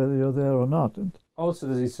anyway, whether you're there or not. And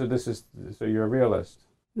so you're a realist?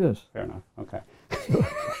 Yes. Fair enough. Okay.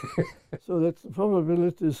 So that the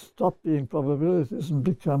probabilities stop being probabilities and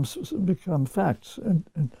become facts.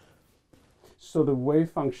 And so the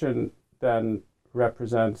wave function then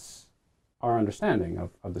represents our understanding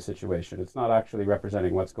of the situation. It's not actually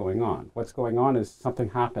representing what's going on. What's going on is something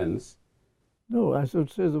happens. No, I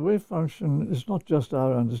should say the wave function is not just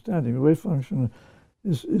our understanding. The wave function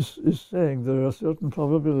is saying there are certain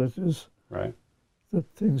probabilities, Right. that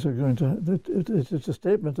things are going to, it's a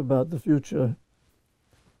statement about the future.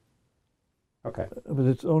 Okay. But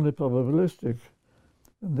it's only probabilistic.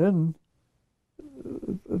 And then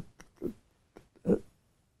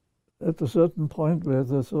at a certain point where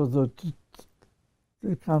the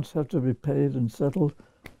accounts have to be paid and settled,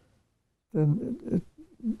 then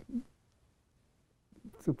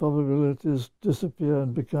the probabilities disappear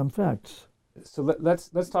and become facts. So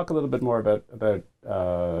let's talk a little bit more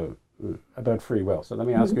about free will. So let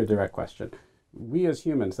me ask you a direct question. We as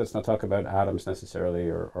humans, let's not talk about atoms necessarily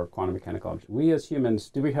or quantum mechanical objects. We as humans,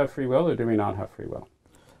 do we have free will or do we not have free will?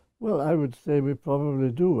 Well, I would say we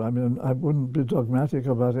probably do. I mean, I wouldn't be dogmatic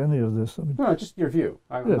about any of this. I mean, No, just your view.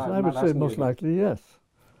 I would say most likely yes.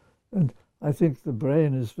 And I think the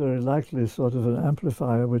brain is very likely sort of an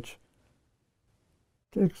amplifier which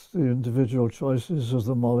takes the individual choices of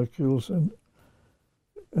the molecules and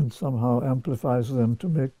somehow amplifies them to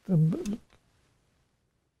make them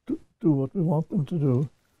do what we want them to do.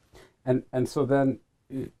 And so then,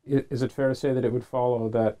 is it fair to say that it would follow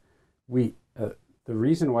that the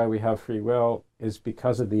reason why we have free will is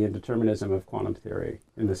because of the indeterminism of quantum theory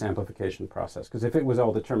in this amplification process? Because if it was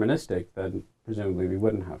all deterministic, then presumably we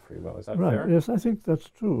wouldn't have free will. Is that right? Fair? Yes, I think that's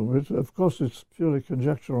true. But of course, it's purely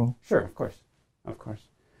conjectural. Sure, of course.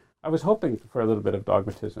 I was hoping for a little bit of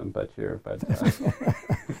dogmatism, but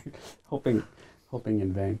hoping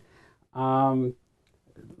in vain.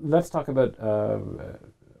 Let's talk about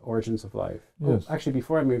origins of life. Yes. Oh, actually,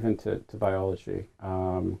 before I move into biology,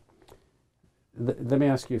 let me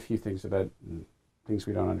ask you a few things about things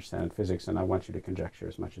we don't understand in physics, and I want you to conjecture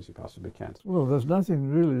as much as you possibly can. Well, there's nothing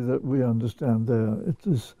really that we understand there. It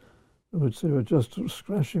is, I would say, we're just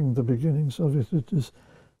scratching the beginnings of it. It is,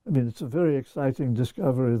 I mean, it's a very exciting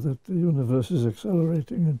discovery that the universe is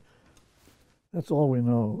accelerating, and that's all we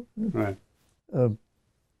know. Right.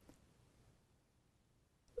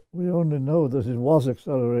 We only know that it was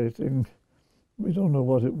accelerating. We don't know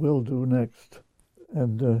what it will do next.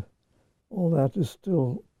 And all that is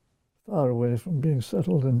still far away from being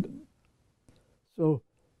settled. And so,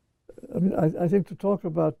 I mean, I think to talk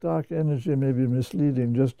about dark energy may be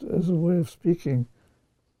misleading, just as a way of speaking.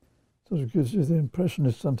 Sort of gives you the impression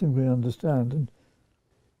it's something we understand. And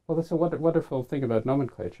well, that's a wonderful thing about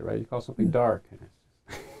nomenclature, right? You call something dark.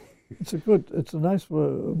 It's a nice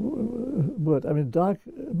word. I mean, dark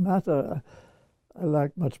matter I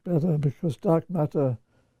like much better, because dark matter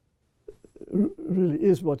really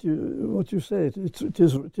is what you say.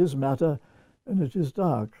 It is matter, and it is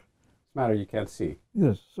dark. It's matter you can't see.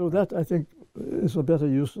 Yes, so that I think is a better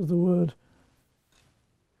use of the word.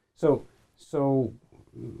 So,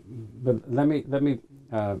 but let me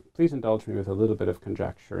please indulge me with a little bit of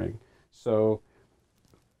conjecturing. So,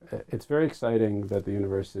 it's very exciting that the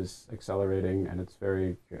universe is accelerating, and it's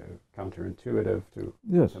very counterintuitive to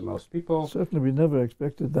most people. Certainly, we never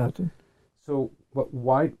expected that. So,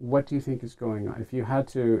 what do you think is going on? If you had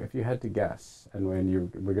to guess, and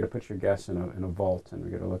when we're going to put your guess in a vault, and we're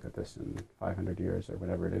going to look at this in 500 years or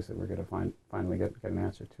whatever it is that we're going to finally get an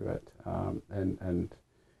answer to it, and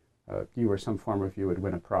you or some form of you would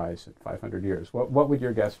win a prize at 500 years. What would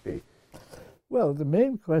your guess be? Well, the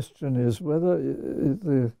main question is whether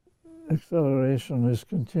the acceleration is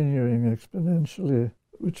continuing exponentially,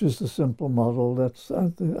 which is the simple model that's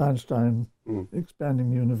the Einstein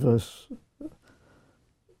expanding universe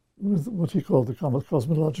with what he called the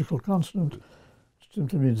cosmological constant, which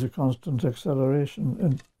simply means a constant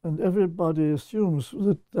acceleration. And everybody assumes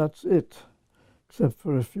that that's it, except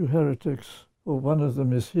for a few heretics. Well, one of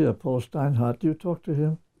them is here, Paul Steinhardt. Do you talk to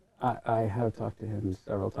him? I have talked to him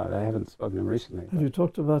several times. I haven't spoken to him recently. Have you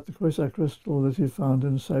talked about the quasicrystal that he found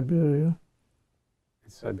in Siberia?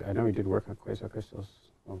 I know he did work on quasicrystals.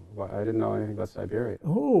 I didn't know anything about Siberia.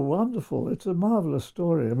 Oh, wonderful. It's a marvelous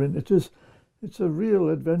story. I mean, it's a real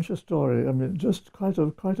adventure story. I mean, just quite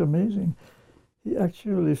amazing. He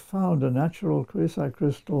actually found a natural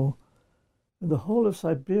quasicrystal in the whole of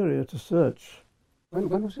Siberia to search.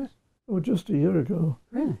 When was this? Oh, just a year ago.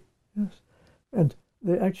 Really? Yes. And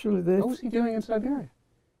what was he doing in Siberia?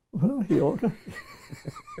 Well, he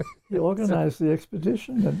organized the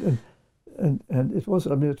expedition, and it was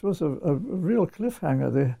a real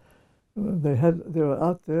cliffhanger. They were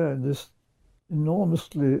out there in this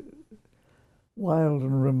enormously wild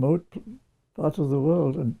and remote part of the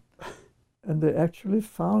world, and they actually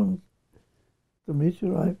found the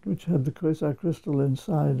meteorite which had the quasicrystal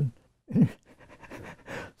inside.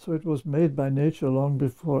 So it was made by nature long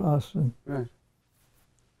before us, and Right.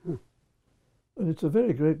 and it's a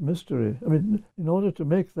very great mystery. I mean, in order to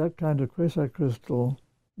make that kind of quasicrystal,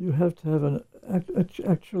 you have to have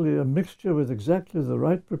actually a mixture with exactly the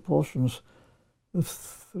right proportions of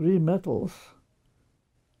three metals.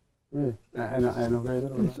 Really? I know very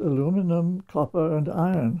little. It's aluminum, copper, and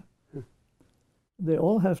iron. They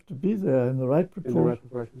all have to be there in the right In proportion. the right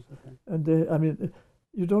proportions, okay. And I mean,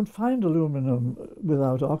 you don't find aluminum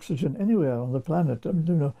without oxygen anywhere on the planet. I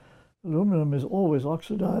mean, aluminum is always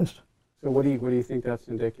oxidized. So what do you think that's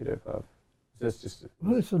indicative of? Is this just...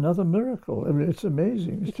 Well, it's another miracle. I mean, it's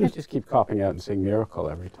amazing. You can't just keep copping out and saying miracle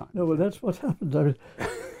every time. No, well, that's what happened. I mean,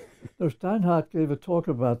 Steinhardt gave a talk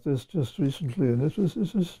about this just recently, and this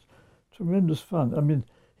was tremendous fun. I mean,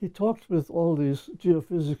 he talked with all these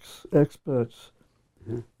geophysics experts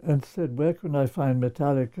and said, where can I find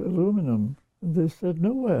metallic aluminum? And they said,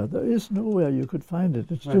 nowhere. There is nowhere you could find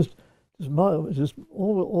it. It's Right. just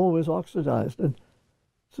always oxidized. And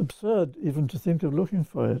it's absurd even to think of looking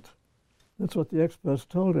for it. That's what the experts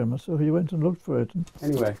told him. So he went and looked for it. And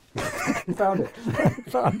Anyway, he found it.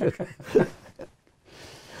 found it.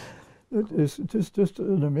 It is just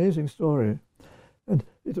an amazing story. And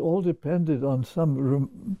it all depended on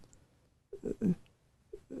some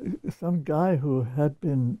guy who had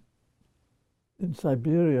been in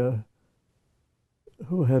Siberia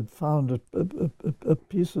who had found a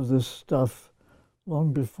piece of this stuff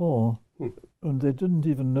long before, and they didn't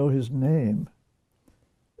even know his name.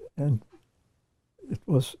 And it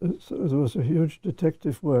was a huge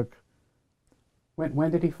detective work. When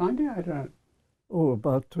did he find it? I don't... Oh,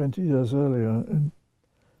 about 20 years earlier. And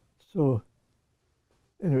so,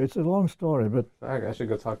 anyway, it's a long story, but I should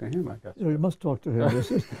go talk to him, I guess. you must talk to him.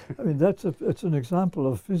 I mean, it's an example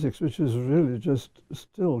of physics which is really just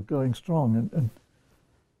still going strong. And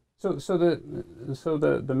So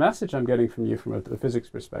the message I'm getting from you from a physics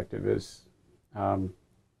perspective is,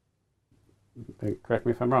 correct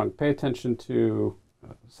me if I'm wrong, pay attention to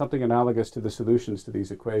something analogous to the solutions to these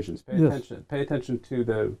equations. Pay attention to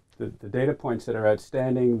the data points that are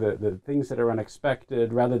outstanding, the things that are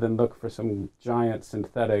unexpected, rather than look for some giant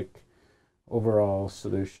synthetic overall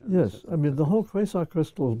solution. Yes, I mean, the whole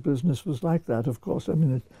quasicrystal business was like that, of course. I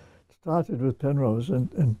mean, it started with Penrose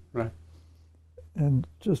and Right. and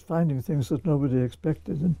just finding things that nobody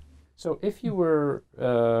expected. And so if you were,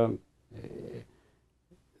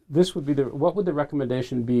 what would the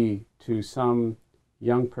recommendation be to some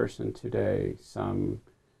young person today, some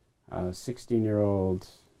 16-year-old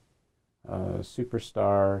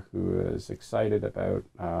superstar who is excited about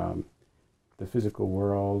the physical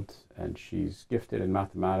world, and she's gifted in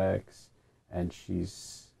mathematics, and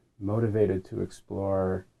she's motivated to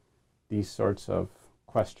explore these sorts of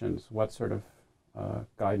questions? What sort of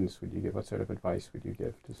guidance would you give? What sort of advice would you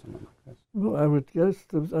give to someone like this? well, I would guess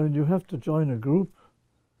that, I mean, you have to join a group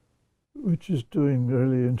which is doing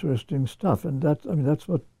really interesting stuff, and that's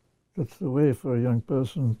the way for a young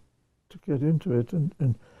person to get into it.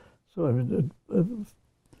 And so, I mean,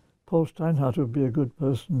 Paul Steinhardt would be a good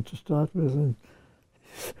person to start with. And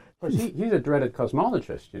of course, he's a dreaded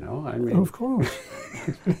cosmologist, you know. I mean, of course,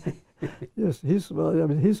 yes,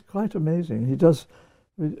 he's quite amazing. He does.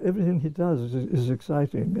 I mean, everything he does is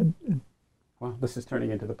exciting, and well, this is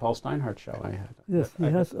turning into the Paul Steinhardt show. Yes, he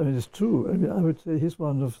has. I mean, it's true. I mean, I would say he's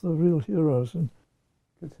one of the real heroes. And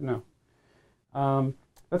good to know.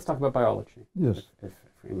 Let's talk about biology. Yes, if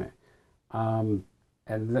we may. And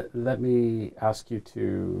let me ask you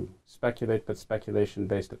to speculate, but speculation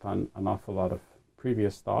based upon an awful lot of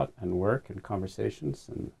previous thought and work and conversations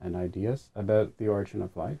and ideas about the origin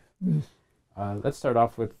of life. yes. Let's start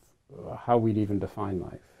off with how we'd even define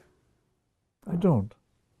life. I don't.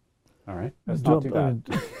 All right, that's not too bad.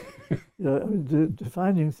 I mean,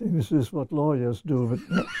 defining things is what lawyers do, but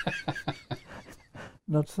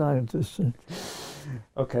not scientists.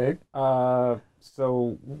 Okay.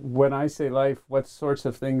 So when I say life, what sorts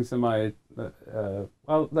of things am I?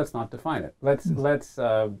 Well, let's not define it. Let's.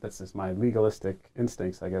 This is my legalistic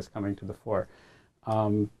instincts, I guess, coming to the fore.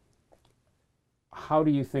 How do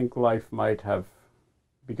you think life might have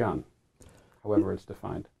begun? However, it's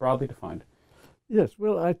defined, broadly defined. Yes,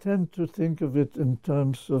 well, I tend to think of it in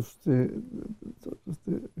terms of the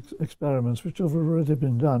experiments which have already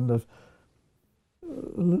been done of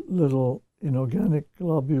little inorganic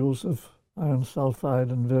globules of iron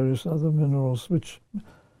sulfide and various other minerals which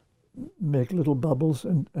make little bubbles,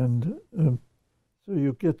 and so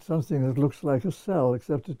you get something that looks like a cell,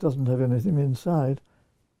 except it doesn't have anything inside.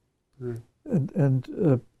 Mm. And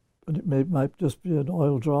it might just be an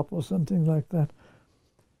oil drop or something like that.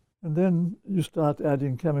 And then you start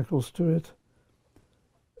adding chemicals to it.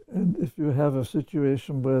 And if you have a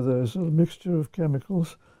situation where there's a mixture of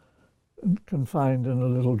chemicals confined in a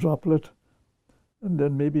little droplet, and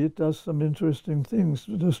then maybe it does some interesting things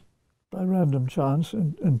just by random chance,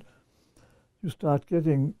 and you start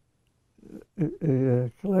getting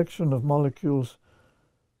a collection of molecules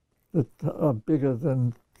that are bigger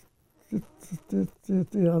than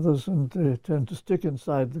the others, and they tend to stick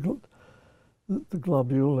inside the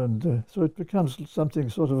globule, and so it becomes something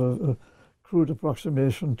sort of a crude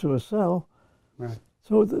approximation to a cell. Right.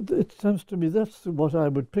 So it seems to me that's what I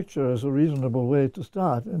would picture as a reasonable way to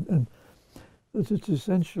start, and that it's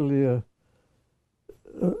essentially a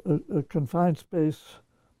confined space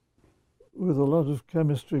with a lot of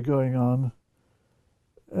chemistry going on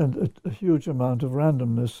and a huge amount of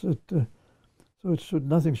randomness. So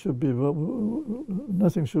nothing should be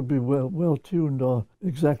well tuned or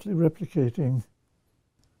exactly replicating.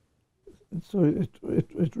 And so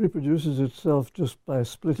it reproduces itself just by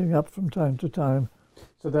splitting up from time to time.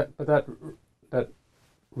 So that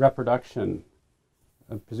reproduction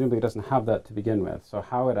presumably doesn't have that to begin with. So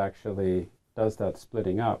how it actually does that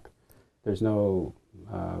splitting up, there's no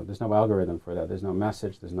algorithm for that. There's no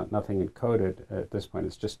message. There's nothing encoded at this point.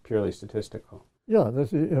 It's just purely statistical. Yeah,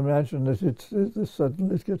 that imagine that it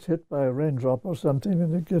suddenly it gets hit by a raindrop or something,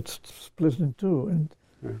 and it gets split in two, and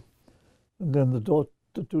then the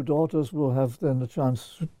two daughters will have then the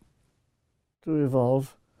chance to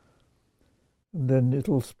evolve, and then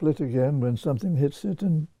it'll split again when something hits it.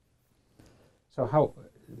 And so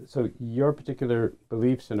your particular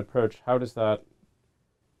beliefs and approach, how does that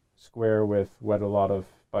square with what a lot of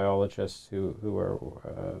biologists who are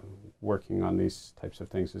working on these types of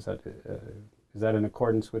things, is that in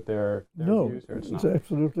accordance with their views, or it's not? It's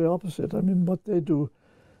absolutely opposite. I mean, what they do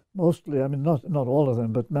mostly, I mean, not all of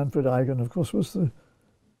them, but Manfred Eigen, of course, was the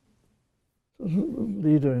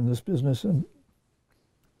leader in this business, and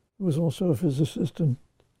was also a physicist.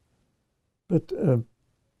 But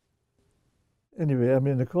anyway, I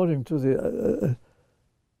mean, according to the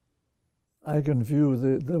Eigen view,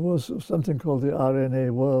 there was something called the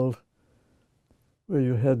RNA world, where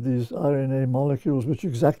you had these RNA molecules which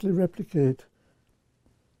exactly replicate,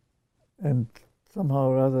 and somehow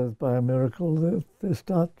or other, by a miracle, they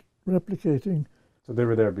start replicating. So they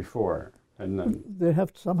were there before, and then they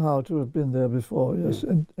have somehow to have been there before, yes,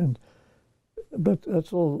 but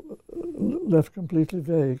that's all left completely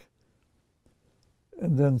vague.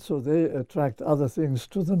 And then so they attract other things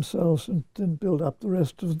to themselves and then build up the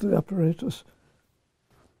rest of the apparatus.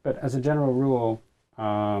 But as a general rule,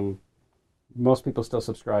 most people still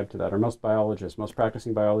subscribe to that, or most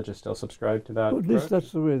practicing biologists still subscribe to that. Well, at least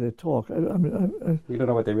that's the way they talk. I mean, you don't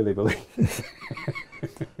know what they really believe.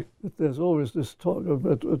 But there's always this talk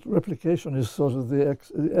about replication is sort of the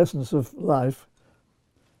essence of life,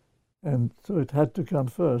 and so it had to come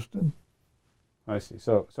first. And I see.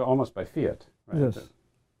 So almost by fiat, right? Yes.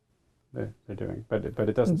 They're doing, but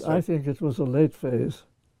it doesn't. And I think it was a late phase.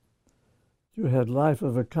 You had life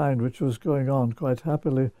of a kind which was going on quite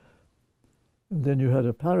happily, and then you had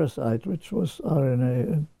a parasite which was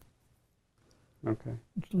RNA, and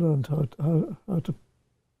which learned how to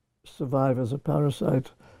survive as a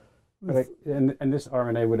parasite. But and this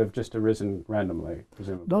RNA would have just arisen randomly,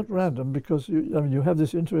 presumably. Not random, because you have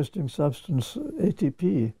this interesting substance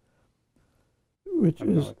ATP, which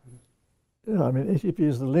is. Yeah, I mean, ATP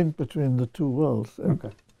is the link between the two worlds. And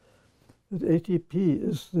that ATP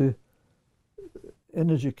is the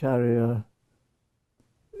energy carrier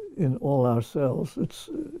in all our cells. It's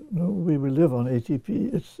we live on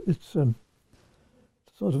ATP. It's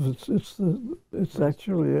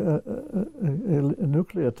actually a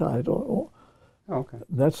nucleotide,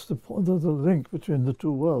 that's the link between the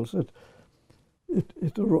two worlds.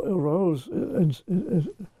 It arose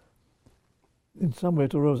in some way,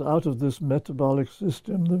 it arose out of this metabolic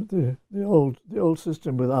system, the old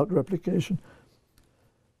system without replication.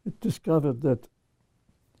 It discovered that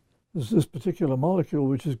there's this particular molecule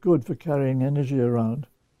which is good for carrying energy around.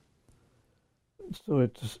 So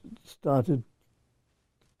it started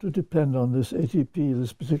to depend on this ATP,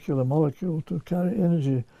 this particular molecule, to carry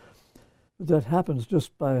energy. That happens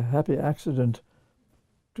just by a happy accident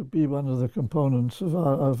to be one of the components of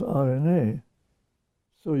RNA.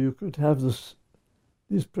 So you could have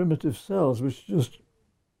these primitive cells which just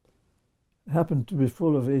happen to be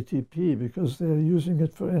full of ATP because they're using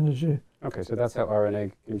it for energy. Okay, so that's how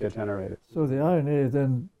RNA can get generated. So the RNA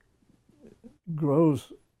then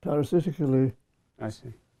grows parasitically. I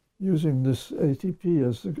see. Using this ATP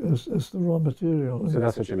as the raw material. So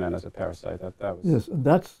that's what you meant as a parasite. That was. Yes, and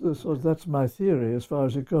that's my theory as far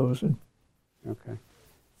as it goes. Okay.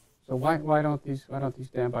 So why don't these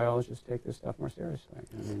damn biologists take this stuff more seriously? I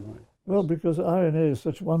mean, Well, because RNA is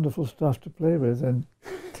such wonderful stuff to play with, and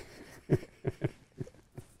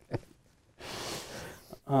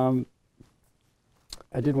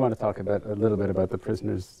I did want to talk a little bit about the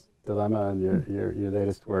prisoner's dilemma and your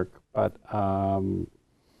latest work, but I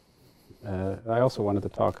also wanted to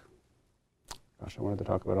talk. Gosh, I wanted to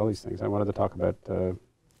talk about all these things. I wanted to talk about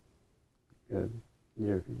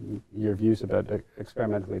your views about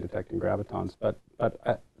experimentally detecting gravitons, but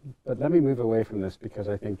let me move away from this, because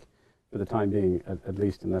I think, for the time being, at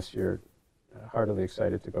least, unless you're heartily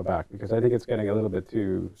excited to go back, because I think it's getting a little bit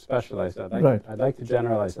too specialized. I'd like to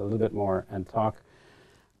generalize a little bit more and talk.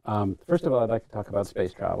 First of all, I'd like to talk about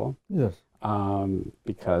space travel. yes,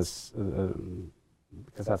 Because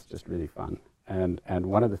that's just really fun. And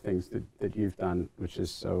one of the things that you've done, which is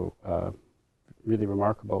so really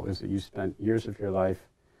remarkable, is that you spent years of your life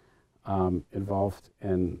involved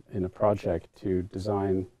in a project to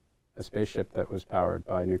design a spaceship that was powered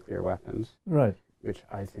by nuclear weapons, right. which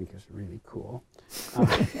I think is really cool.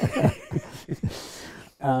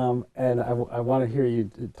 And I want to hear you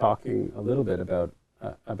talking a little bit about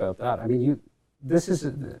that. I mean, this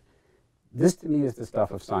to me is the stuff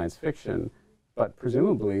of science fiction. But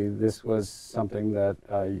presumably, this was something that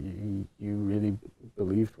you really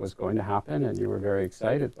believed was going to happen, and you were very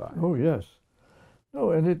excited by. Oh yes,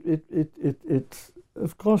 no, and it's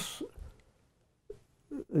of course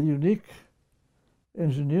a unique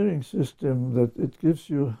engineering system that it gives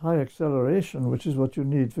you high acceleration, which is what you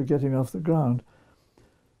need for getting off the ground,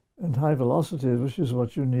 and high velocity, which is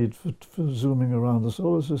what you need for zooming around the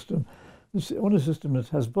solar system. It's the only system that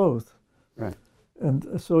has both. Right. And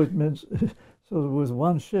so it means. So with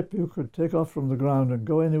one ship, you could take off from the ground and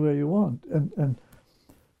go anywhere you want. And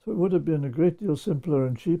so it would have been a great deal simpler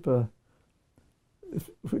and cheaper if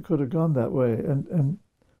we could have gone that way. And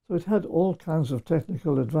so it had all kinds of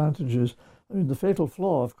technical advantages. I mean, the fatal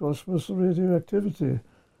flaw, of course, was the radioactivity.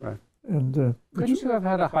 Right. And couldn't you have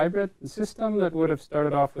had a hybrid system that would have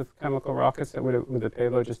started off with chemical rockets that would the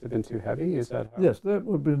payload just have been too heavy? Is that how? Yes, that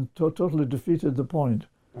would have been totally defeated the point.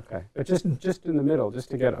 Okay, but just in the middle, just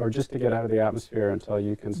to get out of the atmosphere until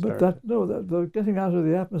you can start. But the getting out of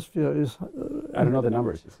the atmosphere is. I don't know the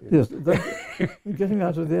numbers. Yes, getting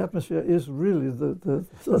out of the atmosphere is really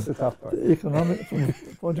that's the tough part. The economic, from the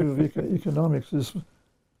point of view of economics,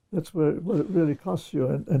 that's what it really costs you.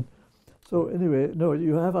 And so anyway, no,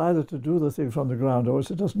 you have either to do the thing from the ground, or else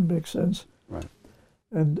it doesn't make sense. Right.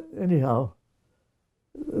 And anyhow,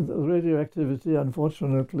 the radioactivity,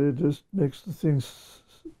 unfortunately, just makes the things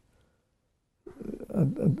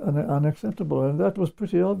unacceptable, and that was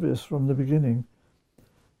pretty obvious from the beginning,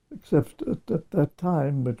 except at that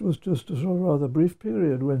time it was just a sort of rather brief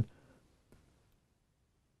period when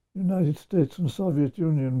the United States and Soviet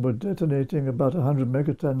Union were detonating about 100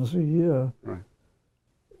 megatons a year, right.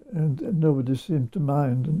 and nobody seemed to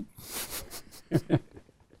mind, and it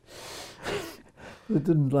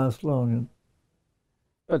didn't last long.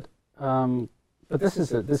 But this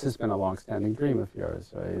has been a long-standing dream of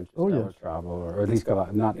yours, right? Interstellar travel, or at least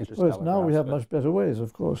not interstellar. Well, now we have much better ways,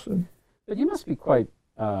 of course. But you must be quite.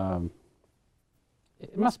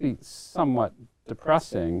 It must be somewhat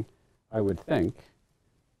depressing, I would think,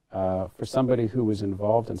 for somebody who was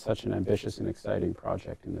involved in such an ambitious and exciting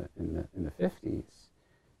project in the 50s,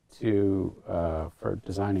 for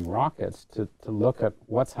designing rockets, to look at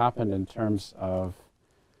what's happened in terms of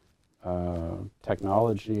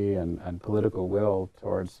technology and political will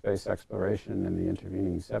towards space exploration in the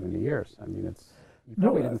intervening 70 years. I mean, you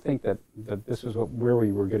probably didn't think that this was where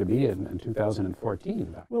we were going to be in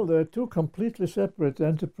 2014. Well, there are two completely separate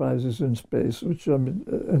enterprises in space, which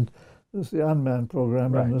and there's the unmanned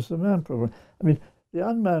program, right, and there's the manned program. I mean, the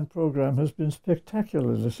unmanned program has been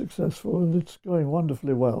spectacularly successful, and it's going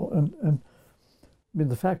wonderfully well. And I mean,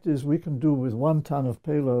 the fact is, we can do with 1 ton of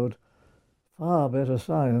payload far better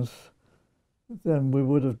science than we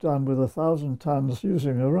would have done with 1,000 tons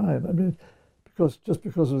using Orion. I mean, because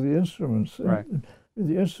of the instruments. Right. And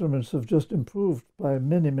the instruments have just improved by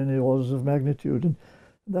many, many orders of magnitude. And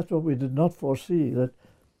that's what we did not foresee, that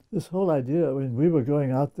this whole idea, I mean, we were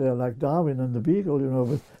going out there like Darwin and the Beagle,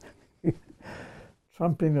 with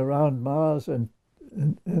trumping around Mars and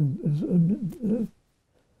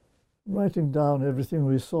writing down everything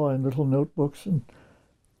we saw in little notebooks and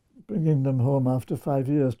bringing them home after 5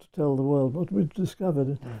 years to tell the world what we'd discovered.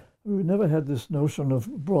 Mm. We never had this notion of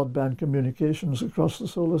broadband communications across the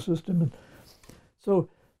solar system. And so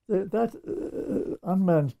that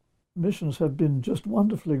unmanned missions have been just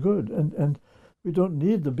wonderfully good, and we don't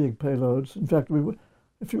need the big payloads. In fact,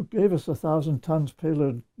 if you gave us 1,000 tons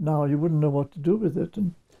payload now, you wouldn't know what to do with it.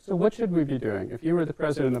 And So what should we be doing? If you were the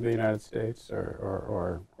President of the United States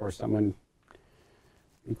or someone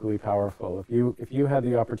equally powerful, if you had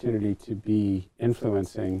the opportunity to be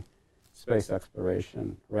influencing space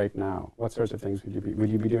exploration right now, what sorts of things would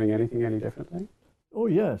you be doing anything any differently? Oh,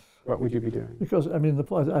 yes. What would you be doing? Because, I mean,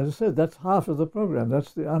 as I said, that's half of the program.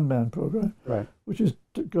 That's the unmanned program, Right. which is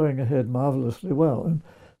going ahead marvelously well. And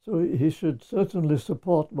so he should certainly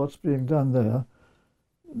support what's being done there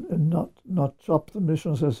and not chop the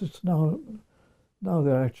missions as it's now. Now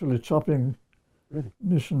they're actually chopping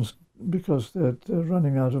missions because they're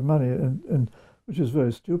running out of money, and which is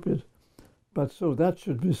very stupid. But so that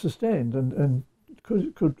should be sustained and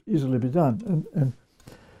could easily be done. And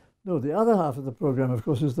no, the other half of the program, of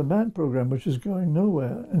course, is the manned program, which is going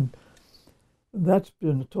nowhere, and that's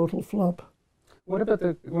been a total flop. What about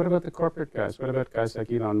the corporate guys? What about guys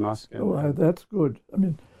like Elon Musk? That's good. I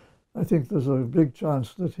mean, I think there's a big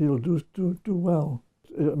chance that he'll do well.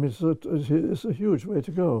 I mean, it's a huge way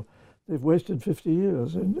to go. They've wasted 50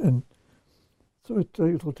 years, and so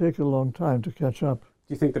it'll take a long time to catch up.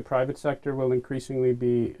 Do you think the private sector will increasingly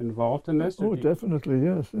be involved in this? Oh, definitely,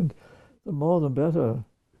 yes, and the more the better.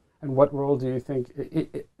 And what role do you think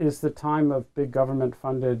is the time of big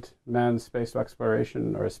government-funded manned space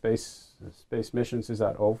exploration or space missions? Is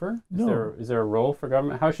that over? No. Is there a role for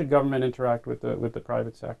government? How should government interact with the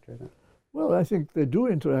private sector then? Well, I think they do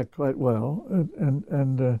interact quite well,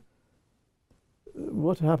 and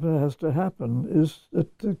what has to happen is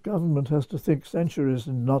that the government has to think centuries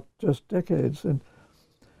and not just decades, and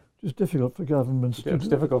it's difficult for governments to do. It's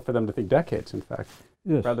difficult for them to think decades, in fact,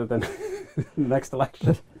 yes, rather than next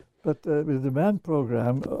election. But with the manned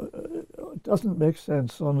program, it doesn't make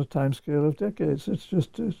sense on a time scale of decades. It's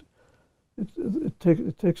just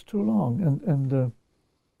it takes too long, and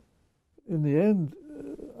in the end,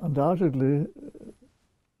 undoubtedly,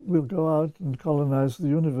 we'll go out and colonize the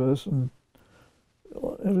universe, and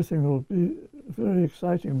everything will be very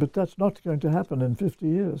exciting. But that's not going to happen in 50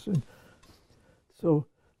 years, and so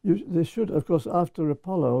they should, of course, after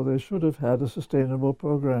Apollo, they should have had a sustainable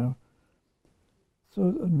program. So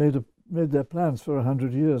made their plans for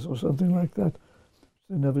 100 years or something like that.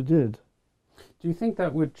 They never did. Do you think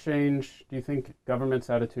that would change? Do you think government's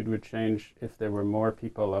attitude would change if there were more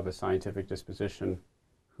people of a scientific disposition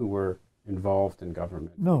who were involved in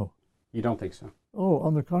government? No. You don't think so? Oh,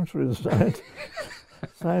 on the contrary, the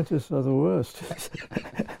scientists are the worst.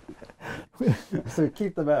 So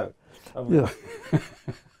keep them out. Yeah.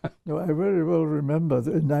 No, I very well remember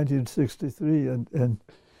in 1963, and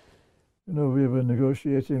we were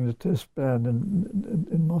negotiating the test ban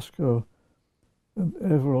in Moscow, and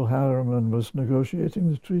Averell Harriman was negotiating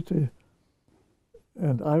the treaty.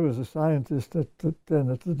 And I was a scientist then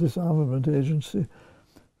at the Disarmament Agency,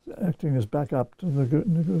 acting as backup to the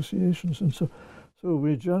negotiations. And so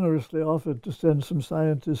we generously offered to send some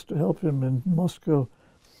scientists to help him in Moscow.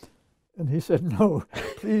 And he said, no,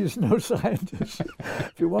 please, no scientists.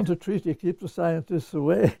 If you want a treaty, keep the scientists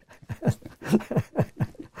away.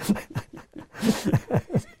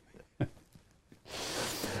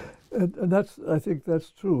 And I think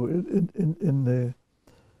that's true.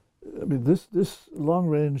 This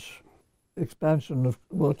long-range expansion of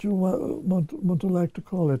what you want to like to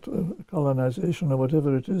call it, colonization or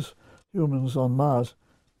whatever it is, humans on Mars,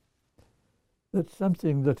 that's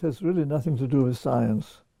something that has really nothing to do with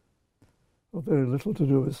science, or very little to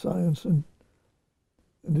do with science, and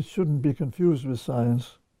it shouldn't be confused with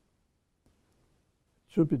science.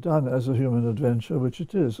 It should be done as a human adventure, which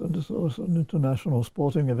it is, and it's also an international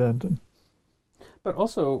sporting event. But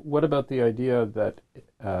also, what about the idea that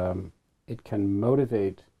it can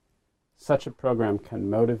motivate, such a program can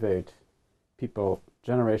motivate people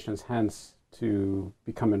generations hence to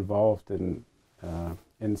become involved in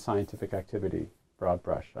scientific activity, broad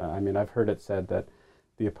brush? I mean, I've heard it said that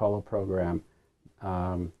the Apollo program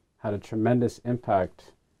had a tremendous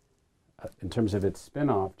impact in terms of its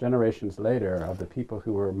spin-off generations later of the people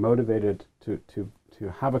who were motivated to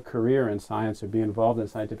have a career in science or be involved in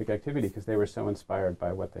scientific activity because they were so inspired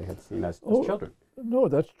by what they had seen as children. No,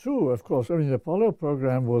 that's true, of course. I mean, the Apollo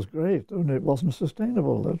program was great, only it wasn't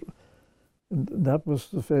sustainable. That was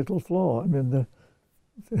the fatal flaw. I mean,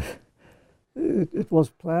 it was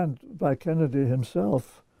planned by Kennedy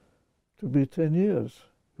himself to be 10 years.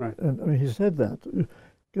 Right. And I mean, he said that.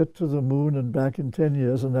 Get to the moon and back in 10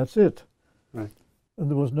 years, and that's it. Right. And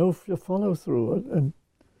there was no follow-through.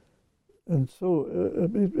 And so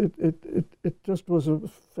it just was a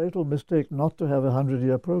fatal mistake not to have a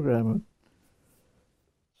 100-year program.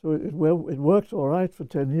 So it worked all right for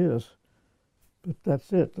 10 years, but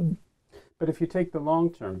that's it. But if you take the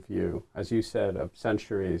long-term view, as you said, of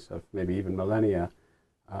centuries, of maybe even millennia,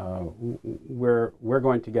 we're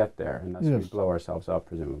going to get there unless we Yes. blow ourselves up,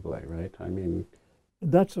 presumably, right? I mean,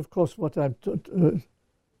 That's, of course, what I'm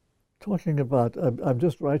talking about. I'm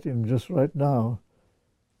just writing just right now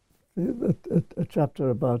a chapter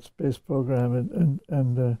about space program,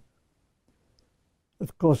 and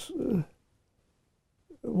of course,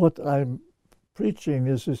 what I'm preaching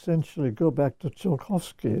is essentially go back to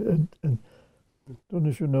Tsiolkovsky, and don't know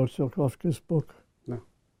if you know Tsiolkovsky's book. No.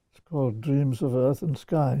 It's called Dreams of Earth and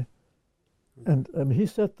Sky, and he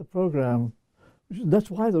set the program. That's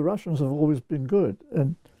why the Russians have always been good,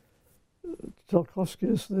 and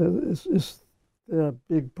Tsiolkovsky is their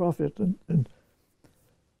big prophet, and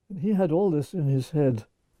he had all this in his head.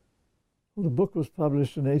 Well, the book was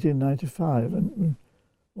published in 1895, and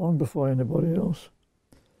long before anybody else.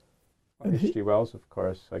 And H.G. Wells, of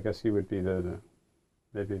course. I guess he would be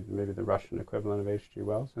maybe the Russian equivalent of H.G.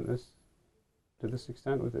 Wells in this, to this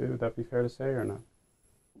extent. Would that be fair to say or not?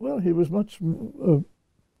 Well, he was much. No,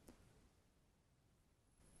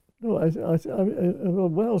 well,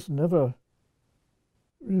 Wells never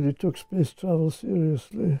really took space travel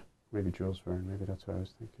seriously. Maybe Jules Verne. Maybe that's what I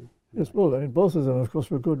was thinking. Yes, well, I mean, both of them, of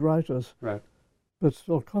course, were good writers. Right. But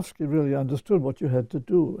Tsiolkovsky really understood what you had to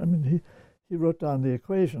do. I mean, he wrote down the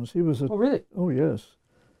equations. He was Oh, really? Oh, yes.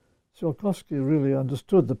 Tsiolkovsky really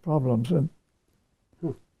understood the problems, and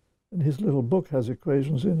his little book has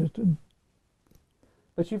equations in it.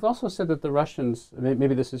 But you've also said that the Russians,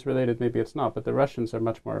 maybe this is related, maybe it's not, but the Russians are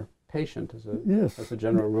much more patient as a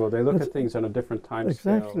general rule. They look at things on a different time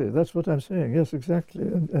exactly. scale. That's what I'm saying. Yes, exactly.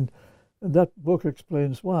 And that book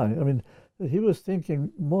explains why. I mean, he was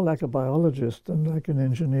thinking more like a biologist than like an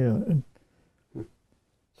engineer. And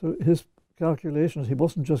so his calculations, he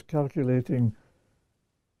wasn't just calculating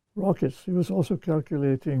rockets, he was also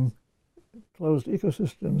calculating closed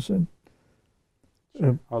ecosystems and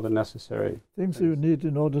all the necessary things you need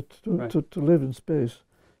in order to live in space.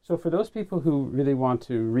 So for those people who really want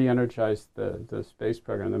to re-energize the space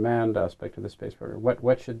program, the manned aspect of the space program,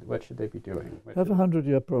 what should they be doing? Have a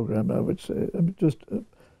 100-year program, I would say. I mean, just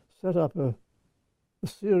set up a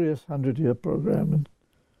serious 100-year program and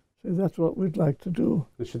say that's what we'd like to do.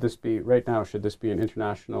 And should this be right now? Should this be an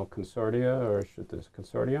international consortium, or should this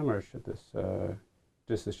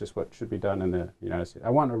this is just what should be done in the United States? I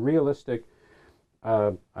want a realistic.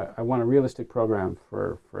 I want a realistic program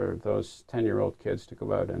for those 10-year-old kids to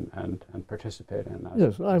go out and participate in.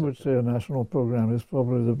 Yes, I would say a national program is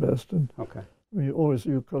probably the best. And okay. I mean,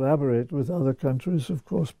 you collaborate with other countries, of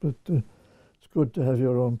course, but it's good to have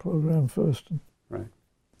your own program first. Right.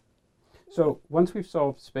 So once we've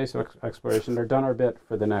solved space exploration, or done our bit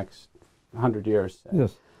for the next 100 years,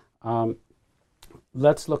 yes.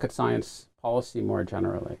 Let's look at science policy more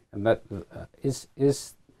generally, and that is.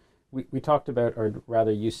 We talked about, or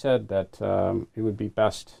rather you said that it would be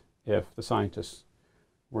best if the scientists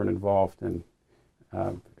weren't involved in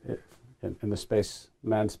the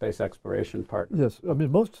manned space exploration part. Yes, I mean,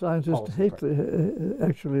 most scientists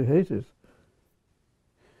actually hate it.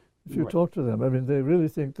 If you talk to them, I mean, they really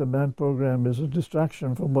think the manned program is a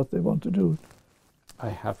distraction from what they want to do.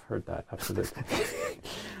 I have heard that, absolutely.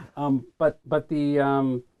 But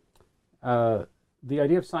the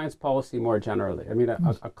idea of science policy more generally, I mean,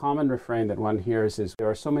 a common refrain that one hears is there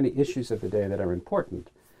are so many issues of the day that are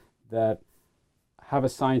important that have a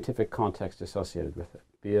scientific context associated with it,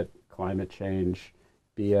 be it climate change,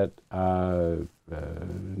 be it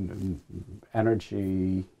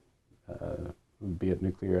energy, be it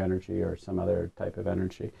nuclear energy or some other type of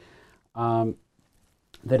energy,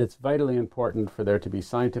 that it's vitally important for there to be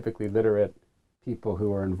scientifically literate people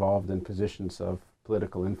who are involved in positions of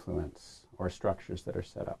political influence or structures that are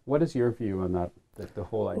set up. What is your view on that, the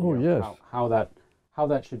whole idea of how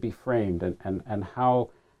that should be framed and how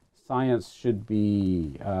science should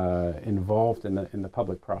be involved in the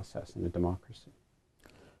public process in a democracy?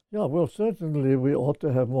 Yeah, well, certainly we ought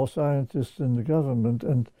to have more scientists in the government,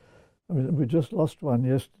 and I mean, we just lost one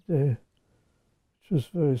yesterday, which was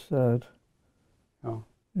very sad. Oh.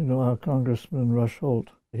 You know, our Congressman Rush Holt.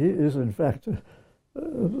 He is, in fact,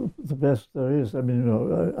 the best there is. I mean, you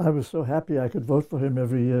know, I was so happy I could vote for him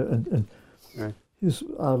every year, and right. He's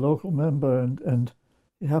our local member, and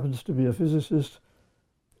he happens to be a physicist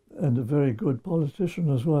and a very good politician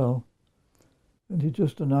as well. And he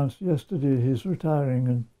just announced yesterday he's retiring,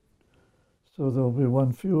 and so there'll be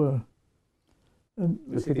one fewer. And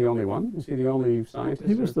is he the only one? Is he the only scientist?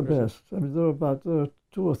 He was the best. I mean, there are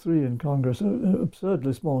 2 or 3 in Congress, an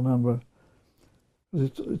absurdly small number.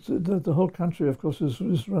 The whole country, of course,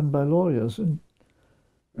 is run by lawyers, and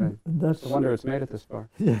that's. No wonder it's made it this far.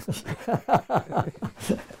 Yes.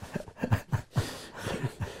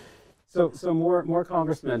 So more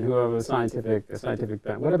congressmen who have a scientific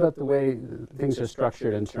bent. What about the way things are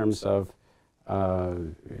structured in terms of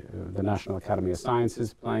the National Academy of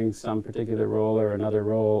Sciences playing some particular role or another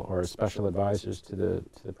role, or special advisors to the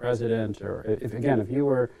president, or if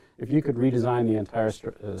you could redesign the entire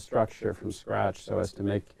structure from scratch so as to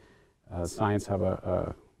make science have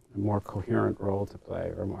a more coherent role to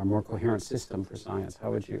play, or a more coherent system for science,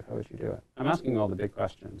 how would you do it? I'm asking all the big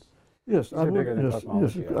questions. Yes, I would. Yes,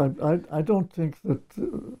 I don't think that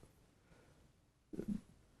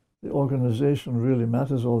the organization really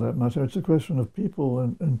matters all that much. It's a question of people,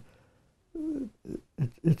 and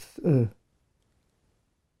it's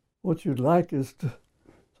what you'd like is to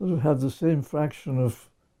sort of have the same fraction of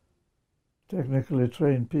technically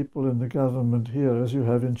trained people in the government here as you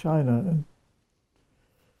have in China,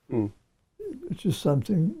 and which is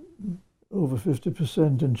something over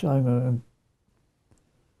 50% in China, and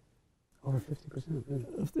over 50%. Really?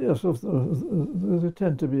 Yes, they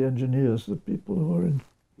tend to be engineers, the people who are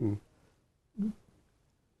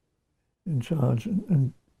in charge,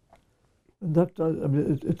 and that I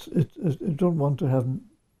mean, I don't want to have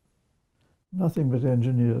nothing but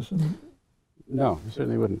engineers. And no, you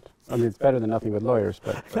certainly wouldn't. I mean, it's better than nothing but lawyers,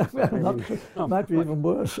 but might be even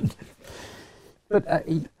worse. But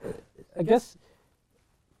I guess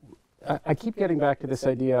I keep getting back to this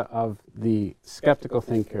idea of the skeptical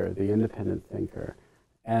thinker, the independent thinker,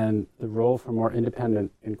 and the role for more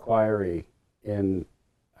independent inquiry in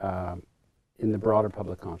the broader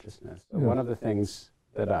public consciousness. So one of the things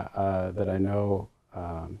that I know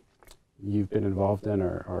you've been involved in,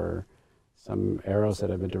 or some arrows that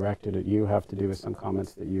have been directed at you, have to do with some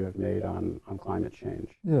comments that you have made on climate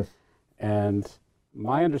change. Yes. And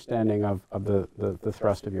my understanding of the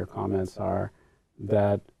thrust of your comments are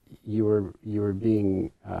that you were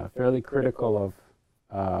being fairly critical of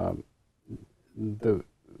the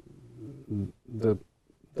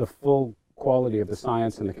full quality of the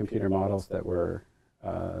science and the computer models that were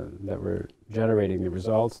generating the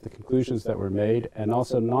results, the conclusions that were made, and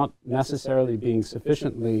also not necessarily being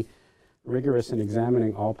sufficiently rigorous in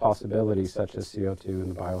examining all possibilities such as CO2 in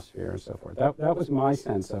the biosphere and so forth. That was my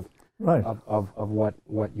sense of right. of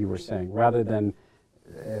what you were saying, rather than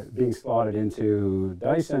being slotted into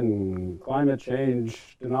Dyson climate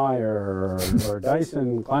change denier, or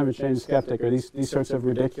Dyson climate change skeptic, or these sorts of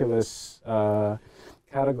ridiculous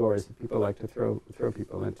categories that people like to throw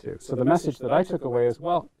people into. So the message that I took away is,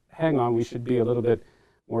 well, hang on, we should be a little bit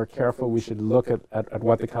more careful. We should look at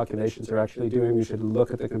what the calculations are actually doing. We should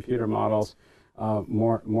look at the computer models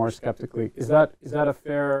more skeptically. Is that a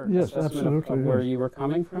fair assessment of where you were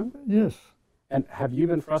coming from? Yes. And have you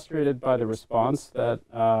been frustrated by the response that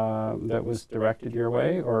was directed your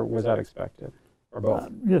way, or was that expected, or both?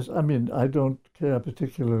 Yes, I mean, I don't care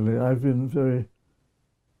particularly. I've been very,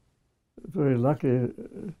 very lucky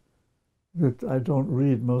that I don't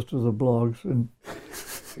read most of the blogs, and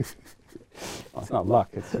well, it's not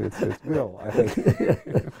luck; it's will, I think.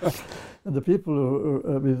 And the people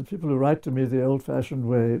who write to me the old-fashioned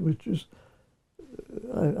way, which is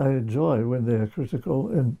I enjoy when they are critical,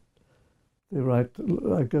 and they write.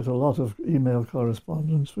 I get a lot of email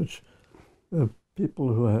correspondence, which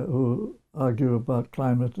people who argue about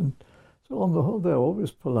climate, and so on the whole, they're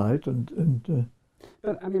always polite and.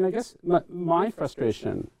 But I mean, I guess my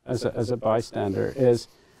frustration as a bystander is,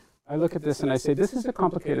 I look at this and I say, this is a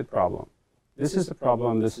complicated problem. This is a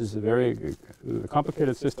problem. This is a very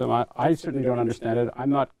complicated system. I certainly don't understand it. I'm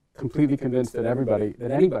not completely convinced that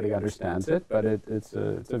anybody understands it, but it's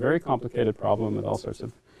a very complicated problem with all sorts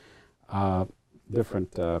of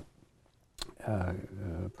different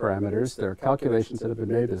parameters. There are calculations that have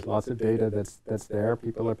been made. There's lots of data that's there.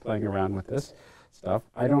 People are playing around with this stuff.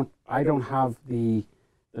 I don't have the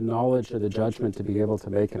knowledge or the judgment to be able to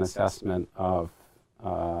make an assessment of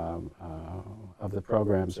the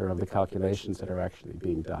programs or of the calculations that are actually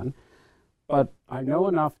being done. But I know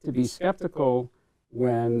enough to be skeptical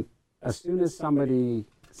when, as soon as somebody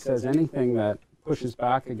says anything that pushes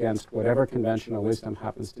back against whatever conventional wisdom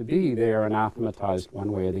happens to be, they are anathematized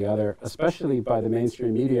one way or the other, especially by the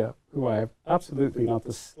mainstream media, who I have absolutely not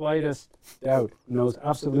the slightest doubt knows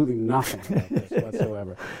absolutely nothing about this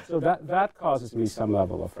whatsoever. So that causes me some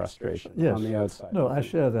level of frustration on the outside. No, I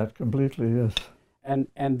share that completely, yes.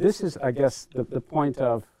 And this is, I guess, the point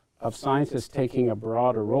of scientists taking a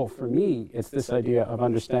broader role. For me, it's this idea of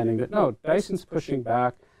understanding that, no, Dyson's pushing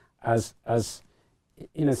back as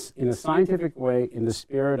in a scientific way, in the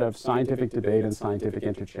spirit of scientific debate and scientific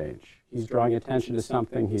interchange. He's drawing attention to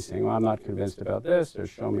something. He's saying, well, I'm not convinced about this, or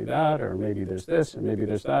show me that, or maybe there's this, or maybe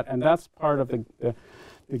there's that. And that's part of the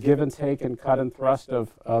give and take and cut and thrust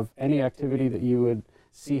of any activity that you would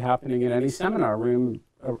see happening in any seminar room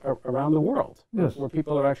around the world, Yes. where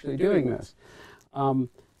people are actually doing this.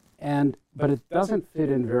 But it doesn't fit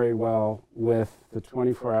in very well with the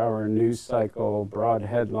 24-hour news cycle, broad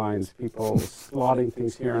headlines, people slotting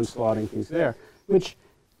things here and slotting things there, which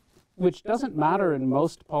doesn't matter in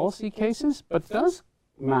most policy cases, but does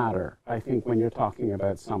matter, I think, when you're talking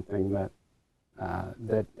about something that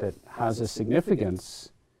has a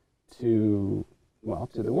significance to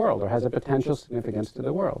the world, or has a potential significance to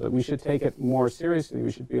the world, that we should take it more seriously.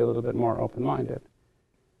 We should be a little bit more open-minded.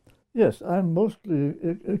 Yes, I'm mostly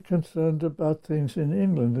concerned about things in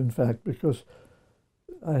England, in fact, because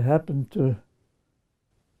I happen to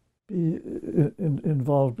be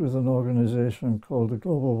involved with an organization called the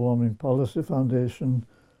Global Warming Policy Foundation.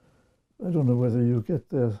 I don't know whether you get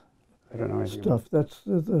their stuff. That's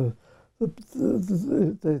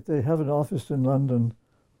they have an office in London,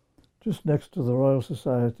 just next to the Royal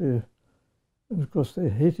Society, and of course they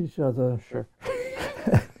hate each other. Sure.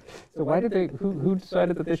 So why did they? Who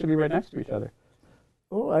decided that they should be right next to each other?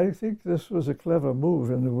 Oh, I think this was a clever move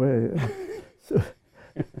in a way.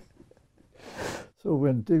 So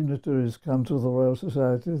when dignitaries come to the Royal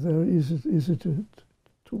Society, they're easy to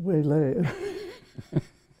waylay.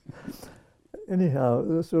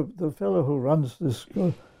 Anyhow, so the fellow who runs this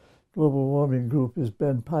global warming group is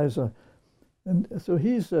Ben Pizer. And so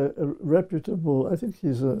he's a reputable, I think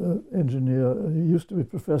he's an engineer. He used to be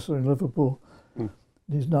professor in Liverpool.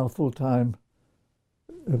 He's now full-time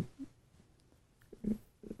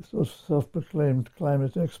sort of self-proclaimed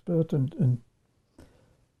climate expert.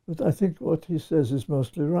 But I think what he says is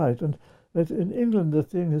mostly right. And that in England, the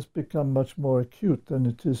thing has become much more acute than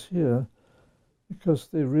it is here, because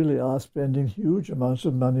they really are spending huge amounts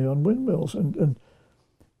of money on windmills. And I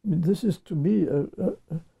mean, this is, to me, a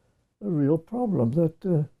real problem,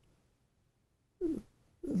 that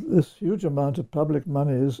this huge amount of public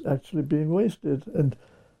money is actually being wasted, and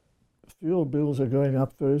fuel bills are going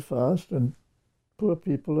up very fast, and poor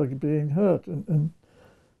people are being hurt, and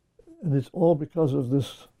it's all because of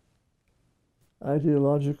this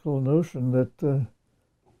ideological notion that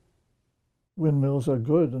windmills are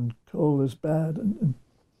good and coal is bad,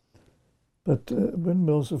 but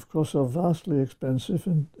windmills, of course, are vastly expensive,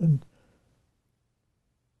 and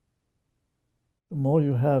the more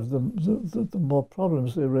you have them, the more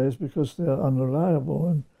problems they raise, because they are unreliable.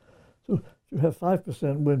 And so if you have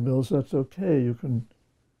 5% windmills, that's okay. You can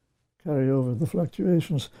carry over the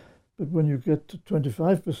fluctuations. But when you get to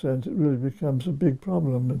 25%, it really becomes a big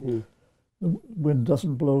problem. And the wind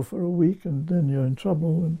doesn't blow for a week, and then you're in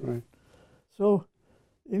trouble. And right. So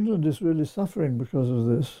England is really suffering because of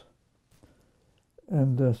this.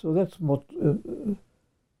 And so that's what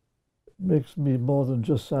makes me more than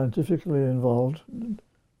just scientifically involved.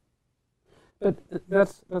 But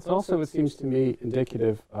that's also, it seems to me,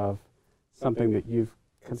 indicative of something that you've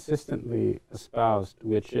consistently espoused,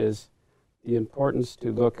 which is the importance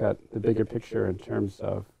to look at the bigger picture in terms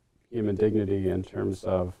of human dignity, in terms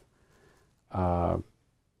of raw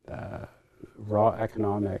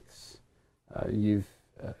economics. You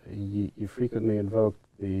frequently invoked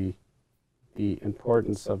the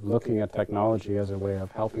importance of looking at technology as a way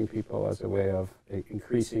of helping people, as a way of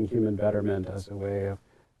increasing human betterment, as a way of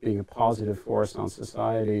being a positive force on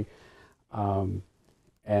society.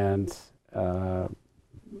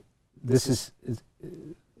 This is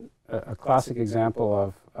a classic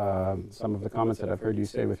example of some of the comments that I've heard you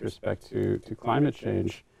say with respect to climate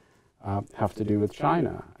change have to do with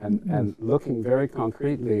China, and looking very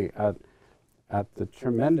concretely at the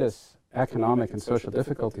tremendous economic and social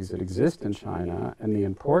difficulties that exist in China, and the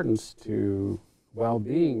importance to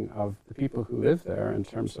well-being of the people who live there in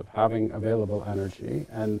terms of having available energy,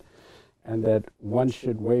 and that one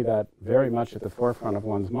should weigh that very much at the forefront of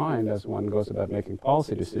one's mind as one goes about making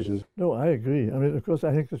policy decisions. No, I agree. I mean, of course,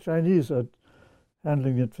 I think the Chinese are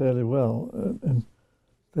handling it fairly well, and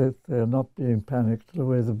they're not being panicked the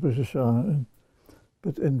way the British are.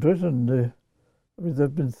 But in Britain, there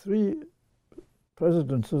have been 3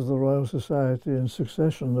 presidents of the Royal Society in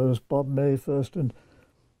succession. There was Bob May first, and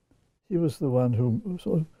he was the one who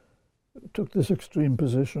sort of took this extreme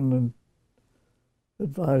position and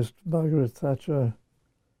advised Margaret Thatcher,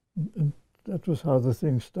 and that was how the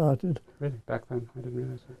thing started. Really? Back then? I didn't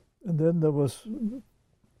realize that. And then there was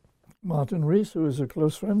Martin Rees, who is a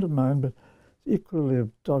close friend of mine, but equally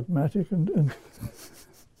dogmatic. And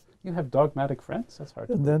You have dogmatic friends? That's hard.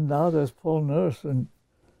 And then now there's Paul Nurse,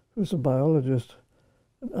 who's a biologist.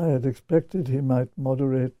 And I had expected he might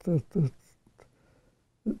moderate their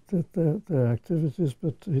activities,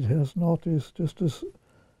 but he has not. He's just as,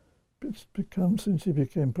 it's become, since he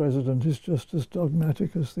became president, he's just as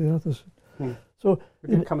dogmatic as the others. So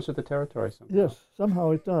it comes with the territory somehow. yes, somehow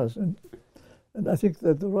it does. And I think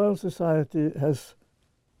that the Royal Society has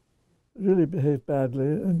really behaved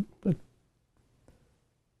badly.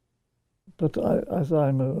 But as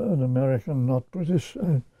I'm an American, not British,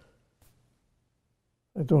 I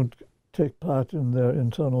don't take part in their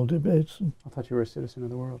internal debates. I thought you were a citizen of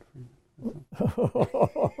the world, Freeman.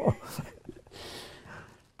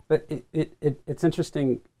 But it's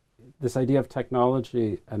interesting, this idea of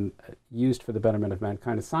technology and used for the betterment of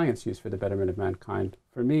mankind, and science used for the betterment of mankind.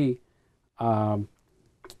 For me, I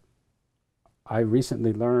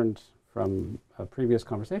recently learned from a previous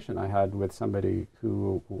conversation I had with somebody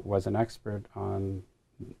who was an expert on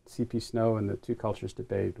C.P. Snow and the two cultures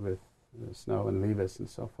debate with Snow and Leavis and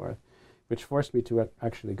so forth, which forced me to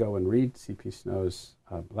actually go and read C.P. Snow's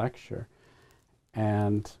lecture.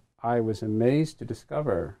 And I was amazed to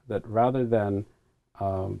discover that rather than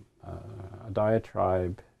a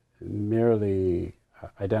diatribe merely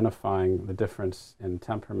identifying the difference in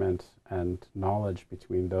temperament and knowledge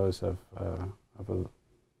between those of a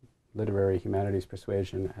literary humanities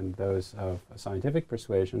persuasion and those of a scientific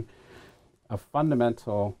persuasion, a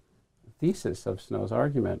fundamental thesis of Snow's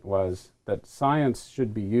argument was that science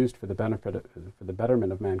should be used for the benefit, for the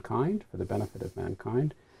betterment of mankind, for the benefit of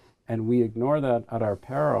mankind, and we ignore that at our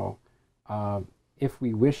peril if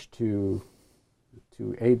we wish to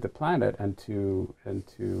aid the planet and to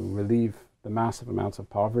relieve the massive amounts of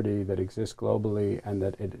poverty that exist globally, and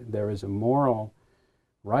that there is a moral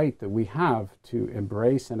right that we have to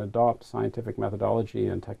embrace and adopt scientific methodology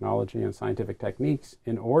and technology and scientific techniques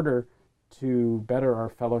in order to better our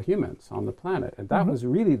fellow humans on the planet. And that was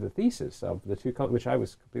really the thesis of the two cultures, which I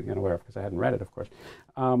was completely unaware of because I hadn't read it, of course.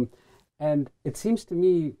 And it seems to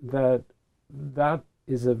me that that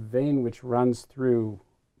is a vein which runs through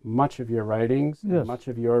much of your writings, yes, and much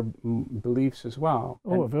of your beliefs as well.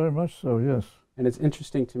 Oh, and, very much so, yes. And it's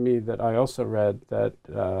interesting to me that I also read that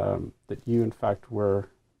that you, in fact, were,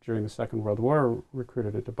 during the Second World War,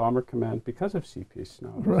 recruited into Bomber Command because of C.P.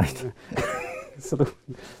 Snow. Right. So the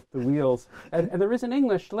wheels, and there is an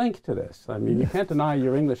English link to this. I mean, you can't deny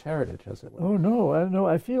your English heritage, as it were. Oh, no,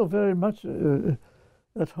 I feel very much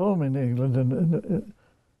at home in England,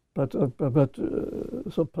 but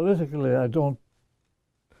so politically I don't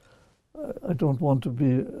want to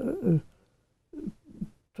be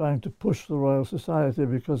trying to push the Royal Society,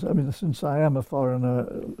 because, I mean, since I am a foreigner,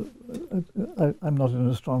 I'm not in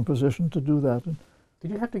a strong position to do that. And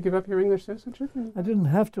did you have to give up your English citizenship? I didn't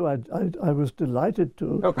have to. I was delighted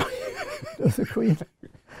to. Oh. The Queen,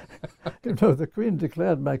 the Queen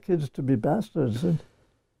declared my kids to be bastards. And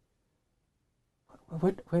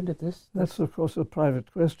when did this? That's of course a private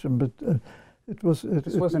question, but it was.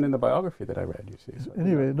 This wasn't in the biography that I read. You see. So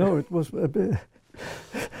anyway, no, it was.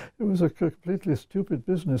 It was a completely stupid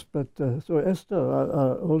business. But so Esther,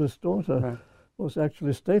 our oldest daughter, right, was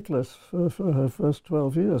actually stateless for her first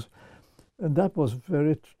 12 years. And that was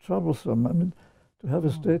very troublesome. I mean, to have a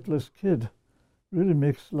stateless kid really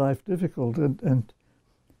makes life difficult. And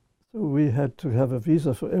so we had to have a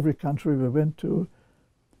visa for every country we went to,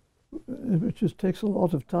 which just takes a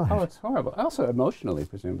lot of time. Oh, it's horrible. Also, emotionally,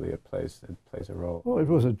 presumably, it plays a role. Oh, it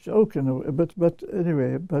was a joke, in a way, but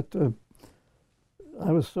anyway,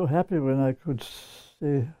 I was so happy when I could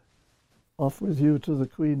say off with you to the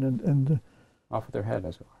Queen and off with their head,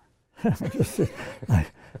 as it were. I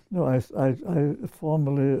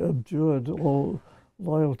formally abjured all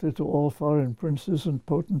loyalty to all foreign princes and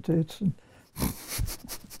potentates. And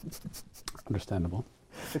understandable.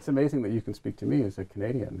 It's amazing that you can speak to me as a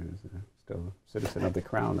Canadian who's still a citizen of the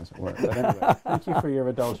Crown, as it were. But anyway, thank you for your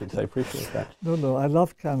indulgence. I appreciate that. No, I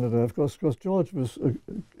love Canada. Of course George was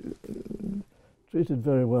treated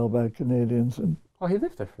very well by Canadians. And oh, he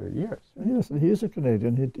lived there for years. Right? Yes, and he is a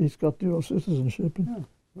Canadian. He's got dual citizenship. And yeah.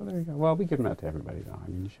 Well, there you go. Well, we give them out to everybody, though. I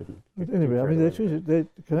mean, you shouldn't. But anyway, I mean,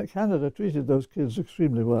 Canada treated those kids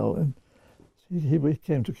extremely well, and he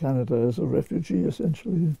came to Canada as a refugee,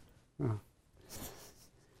 essentially. Oh.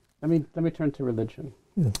 Let me turn to religion,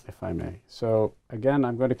 yes, if I may. So again,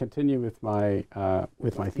 I'm going to continue with my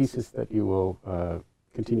thesis that you will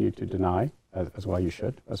continue to deny, as well you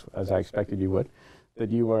should, as I expected you would,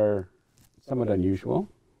 that you are somewhat unusual,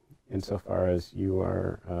 insofar as you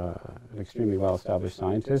are an extremely well-established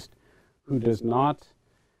scientist who does not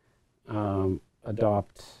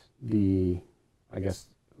adopt I guess,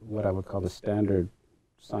 what I would call the standard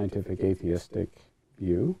scientific atheistic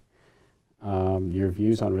view. Your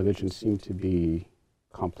views on religion seem to be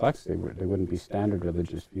complex. They wouldn't be standard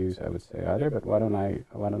religious views, I would say, either. But why don't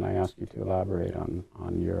I ask you to elaborate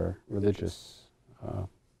on your religious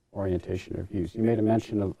orientation or views? You made a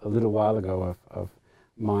mention a little while ago of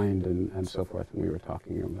mind and so forth. And we were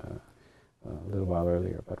talking a little while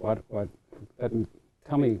earlier. But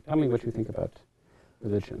tell me what you think about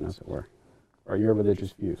religion, as it were, or your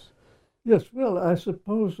religious views. Yes, well, I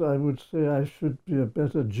suppose I would say I should be a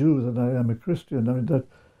better Jew than I am a Christian. I mean,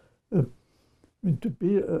 to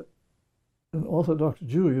be an Orthodox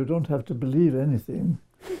Jew, you don't have to believe anything.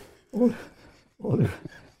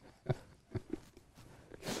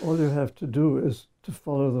 All you have to do is to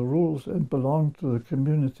follow the rules and belong to the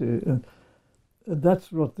community, and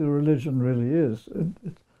that's what the religion really is.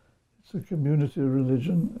 It's a community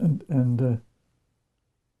religion, and it's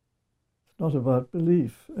not about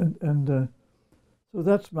belief, and so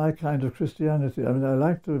that's my kind of Christianity. I mean, I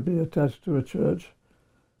like to be attached to a church.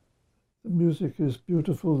 The music is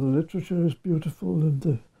beautiful, the literature is beautiful,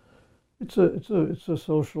 and it's a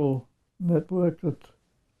social network that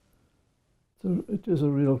it is a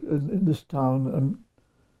real in this town.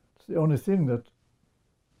 It's the only thing that,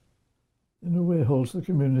 in a way, holds the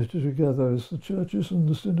community together is the churches and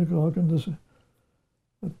the synagogue, and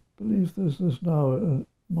I believe there's now a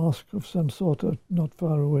mosque of some sort not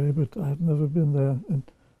far away, but I have never been there.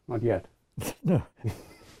 Not yet. No.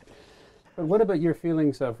 But what about your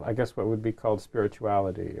feelings of, I guess, what would be called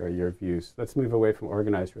spirituality, or your views? Let's move away from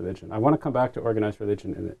organized religion. I want to come back to organized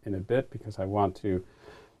religion in a bit, because I want to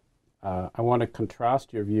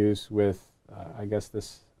contrast your views with, I guess,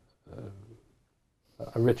 this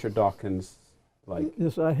Richard Dawkins.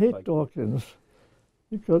 Yes, I hate Dawkins,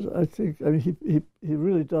 because I think he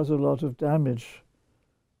really does a lot of damage.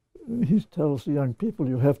 He tells the young people,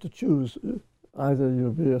 you have to choose. Either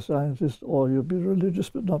you'll be a scientist or you'll be religious,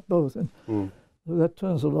 but not both. And so that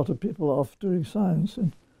turns a lot of people off doing science.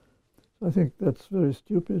 And I think that's very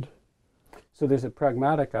stupid. So there's a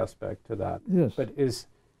pragmatic aspect to that. Yes. But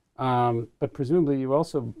presumably you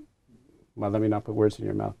also, well, let me not put words in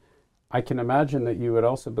your mouth. I can imagine that you would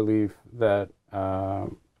also believe that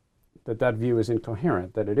that view is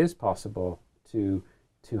incoherent, that it is possible to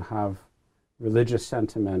have religious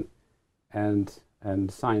sentiment and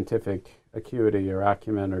scientific acuity or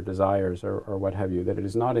acumen or desires or what have you, that it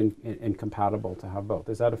is not incompatible to have both.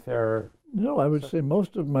 Is that a fair? No, I would say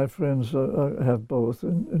most of my friends have both,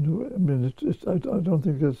 and I mean, I don't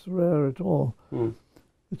think it's rare at all.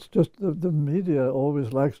 It's just the media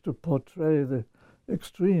always likes to portray the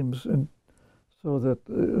extremes, and so that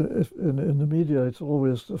if in the media it's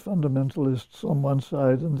always the fundamentalists on one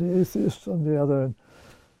side and the atheists on the other, and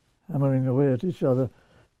hammering away at each other.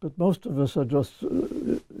 But most of us are just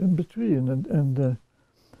in between, and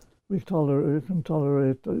we can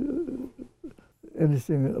tolerate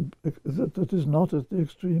anything that is not at the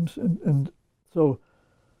extremes. And so,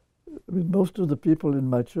 I mean, most of the people in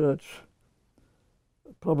my church,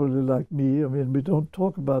 probably like me, I mean, we don't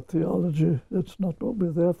talk about theology. That's not what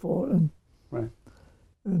we're there for. And right.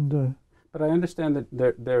 And but I understand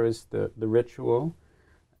that there is the ritual,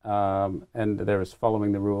 and there is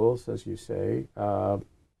following the rules, as you say.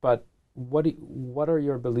 But what are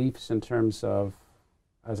your beliefs in terms of,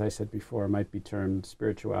 as I said before, might be termed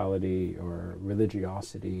spirituality or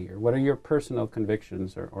religiosity, or what are your personal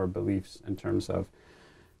convictions or beliefs in terms of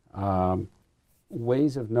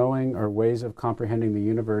ways of knowing or ways of comprehending the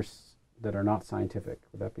universe that are not scientific?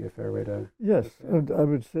 Would that be a fair way to? Yes, and I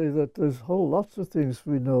would say that there's lots of things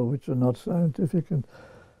we know which are not scientific, and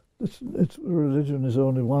religion is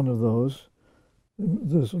only one of those.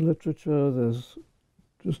 There's literature, there's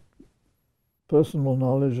just personal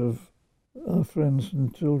knowledge of our friends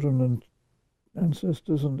and children and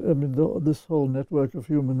ancestors, and I mean this whole network of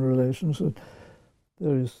human relations. And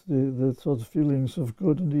there is the sort of feelings of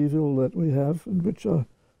good and evil that we have, and which are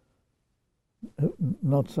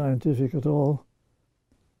not scientific at all.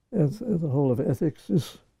 And the whole of ethics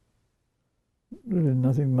is really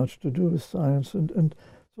nothing much to do with science, and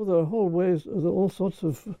so there are all sorts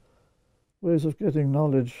of ways of getting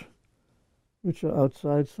knowledge which are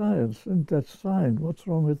outside science, and that's fine. What's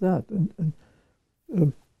wrong with that?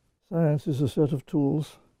 And science is a set of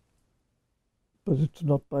tools, but it's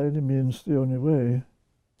not by any means the only way.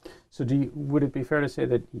 So would it be fair to say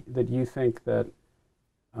that you think that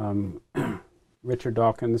Richard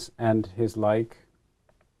Dawkins and his like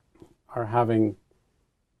are having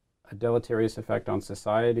a deleterious effect on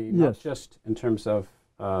society, not just in terms of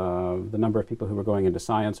the number of people who are going into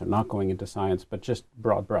science or not going into science, but just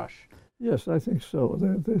broad brush? Yes, I think so.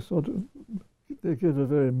 They give a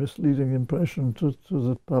very misleading impression to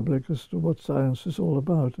the public as to what science is all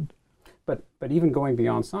about. But even going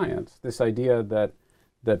beyond science, this idea that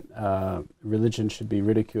religion should be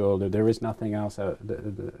ridiculed, or there is nothing else.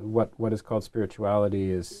 What is called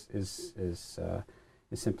spirituality is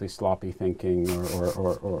simply sloppy thinking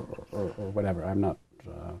or whatever. I'm not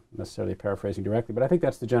necessarily paraphrasing directly, but I think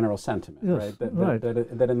that's the general sentiment, Yes, right?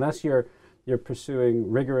 That unless you're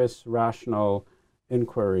pursuing rigorous, rational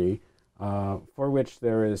inquiry, for which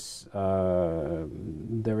there is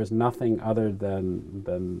nothing other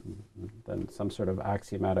than some sort of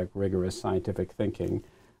axiomatic, rigorous scientific thinking,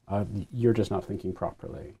 you're just not thinking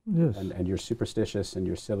properly. Yes. And you're superstitious and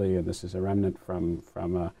you're silly, and this is a remnant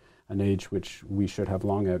from an age which we should have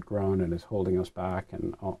long outgrown and is holding us back,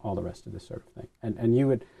 and all the rest of this sort of thing. And you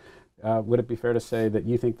would it be fair to say that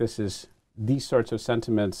you think these sorts of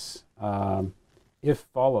sentiments, if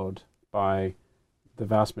followed by the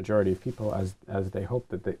vast majority of people as they hope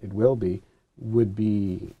that it will be, would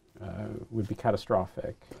be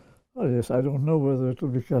catastrophic? Oh yes, I don't know whether it will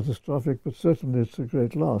be catastrophic, but certainly it's a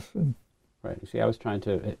great loss. And right. You see, I was trying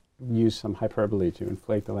to use some hyperbole to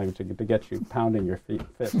inflate the language to get you pounding your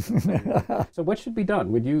fists. So what should be done?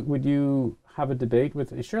 Would you have a debate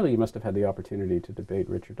with? Surely you must have had the opportunity to debate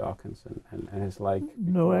Richard Dawkins and his like.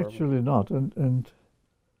 No, actually not. And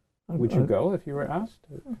would you go if you were asked?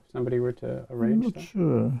 If somebody were to arrange? I'm not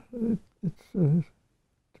sure. It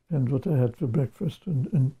depends what I had for breakfast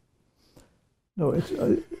and no, it's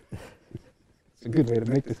a good way to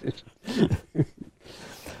make decisions.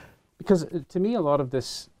 Because to me, a lot of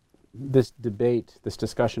this debate, this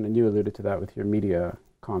discussion, and you alluded to that with your media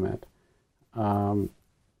comment,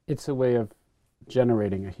 it's a way of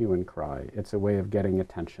generating a hue and cry. It's a way of getting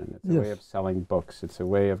attention. It's a way of selling books. It's a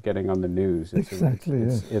way of getting on the news. It's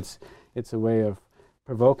a way of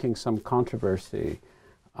provoking some controversy,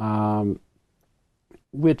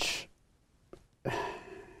 which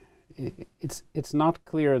it's not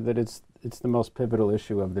clear that it's the most pivotal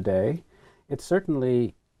issue of the day. It's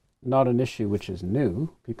certainly not an issue which is new.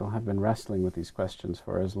 People have been wrestling with these questions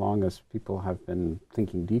for as long as people have been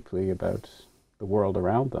thinking deeply about the world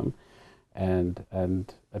around them, and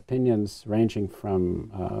opinions ranging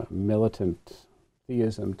from militant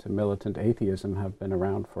theism to militant atheism have been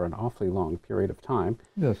around for an awfully long period of time.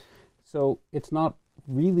 Yes. So it's not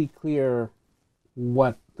really clear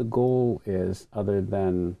what the goal is other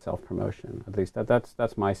than self-promotion. At least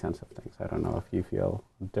that's my sense of things. I don't know if you feel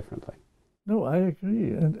differently. No, I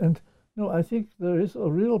agree. And no, I think there is a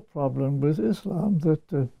real problem with Islam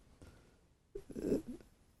that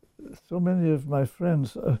so many of my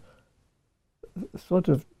friends sort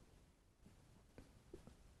of,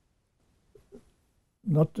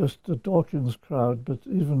 not just the Dawkins crowd, but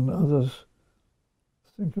even others,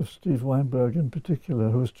 think of Steve Weinberg in particular,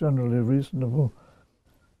 who's generally reasonable,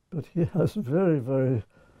 but he has very, very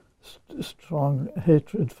strong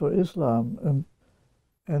hatred for Islam,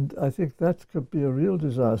 and I think that could be a real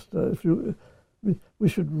disaster. We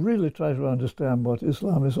should really try to understand what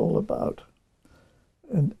Islam is all about.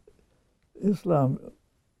 And Islam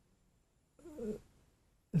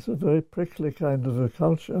is a very prickly kind of a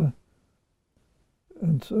culture,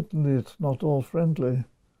 and certainly it's not all friendly,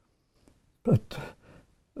 but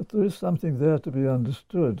there is something there to be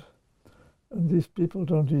understood, and these people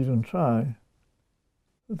don't even try.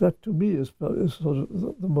 That to me is sort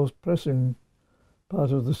of the most pressing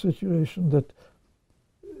part of the situation, that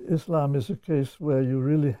Islam is a case where you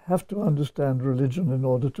really have to understand religion in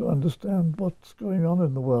order to understand what's going on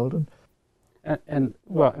in the world. And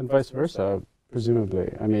vice versa,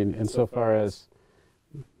 presumably. I mean, insofar as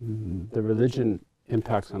the religion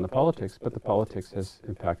impacts on the politics, but the politics has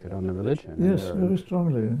impacted on the religion. Yes, very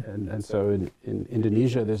strongly. And so in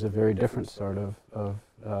Indonesia, there's a very different sort of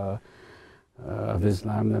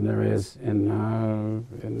Islam than there is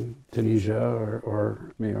in Tunisia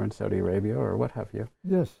or in Saudi Arabia or what have you.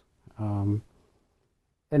 Yes.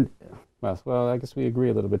 And well, I guess we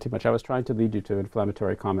agree a little bit too much. I was trying to lead you to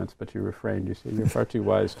inflammatory comments, but you refrained. You see, you're far too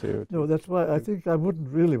wise to. No, that's why I think I wouldn't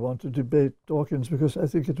really want to debate Dawkins, because I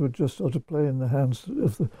think it would just sort of play in the hands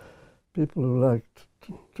of the people who like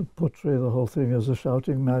to portray the whole thing as a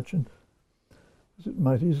shouting match, and it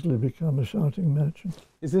might easily become a shouting match.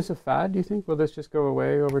 Is this a fad, do you think? Will this just go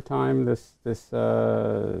away over time?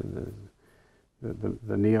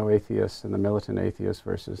 The neo-atheists and the militant atheists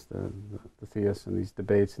versus the theists, and these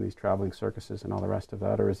debates and these traveling circuses and all the rest of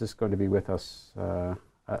that? Or is this going to be with us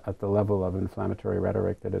at the level of inflammatory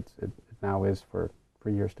rhetoric that it now is for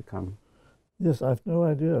years to come? Yes, I have no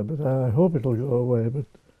idea, but I hope it'll go away. But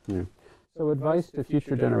yeah. So advice to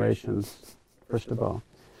future generations, first of all.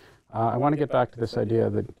 I want to get back to this idea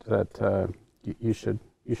that you should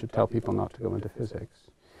tell people not to go into physics,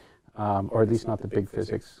 or at least not the big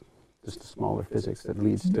physics, just the smaller physics that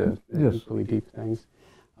leads to equally deep things.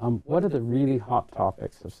 What are the really hot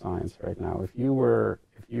topics of science right now? If you were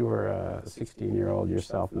a 16-year-old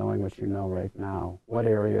yourself, knowing what you know right now, what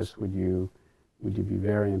areas would you would you be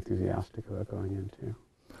very enthusiastic about going into?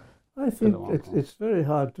 I think long haul? it's very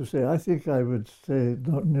hard to say. I think I would say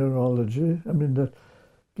neurology. I mean, that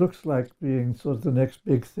looks like being sort of the next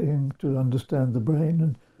big thing to understand the brain,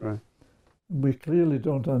 and Right. we clearly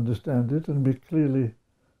don't understand it, and we clearly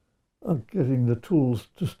are getting the tools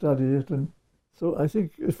to study it. And so I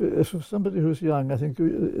think if somebody who's young, I think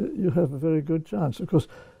you have a very good chance. Of course,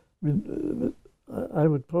 I mean, I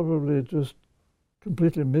would probably just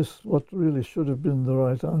completely miss what really should have been the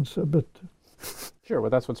right answer, but... Sure, well,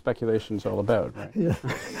 that's what speculation's all about, right? Yeah.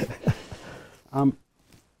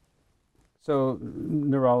 So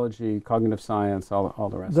neurology, cognitive science, all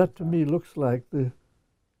the rest. That to me looks like the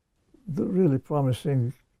really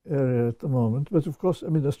promising area at the moment. But of course, I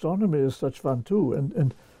mean, astronomy is such fun too,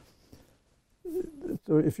 and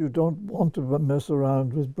so if you don't want to mess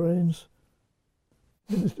around with brains,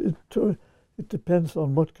 it depends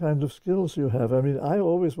on what kind of skills you have. I mean, I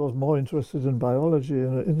always was more interested in biology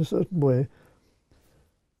in a certain way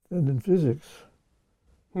than in physics.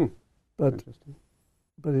 But Interesting.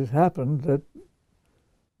 But it happened that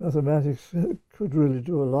mathematics could really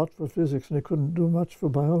do a lot for physics, and it couldn't do much for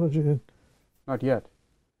biology. Not yet.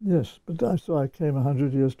 Yes, but so I came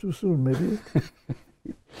 100 years too soon, maybe.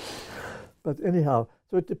 But anyhow,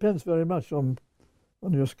 so it depends very much on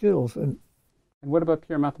your skills. And what about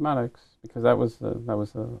pure mathematics? Because that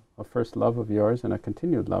was a first love of yours and a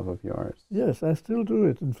continued love of yours. yes, I still do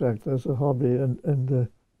it, in fact, as a hobby.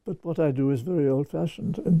 But what I do is very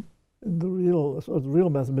old-fashioned, and the real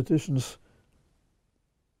mathematicians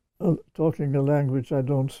are talking a language I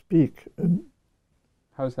don't speak. And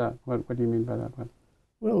How's that? What do you mean by that?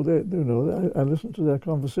 well, I listen to their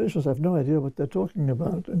conversations. I have no idea what they're talking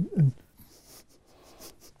about. And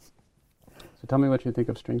So tell me what you think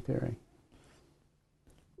of string theory.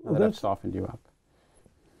 Now Well, that I've that's- softened you up.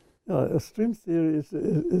 a string theory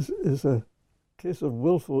is a case of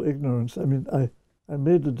willful ignorance. I mean, I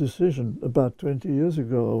made a decision about 20 years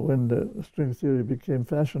ago when the string theory became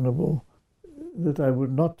fashionable that I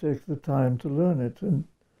would not take the time to learn it, and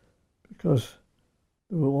because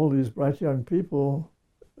there were all these bright young people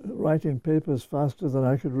writing papers faster than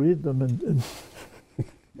I could read them, and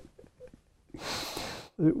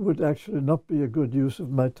it would actually not be a good use of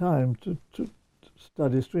my time to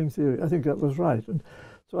study string theory. I think that was right, and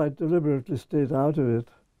so I deliberately stayed out of it.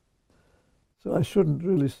 So I shouldn't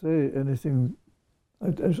really say anything.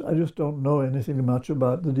 I just don't know anything much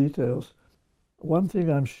about the details. One thing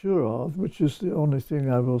I'm sure of, which is the only thing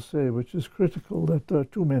I will say, which is critical, that there are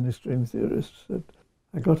too many string theorists. That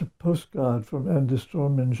I got a postcard from Andy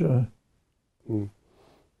Strominger.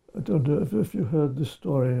 I don't know if you heard this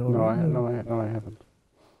story. Or No, I haven't.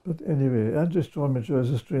 But anyway, Andy Strominger is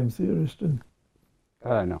a string theorist and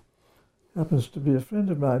I know. happens to be a friend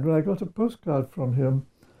of mine. Well, I got a postcard from him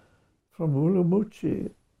from Urumqi.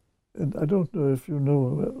 And I don't know if you know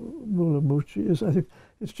where Urumqi is. I think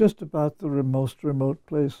it's just about the most remote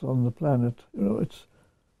place on the planet. You know, it's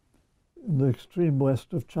in the extreme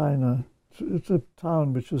west of China. It's a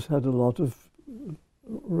town which has had a lot of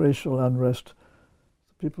racial unrest.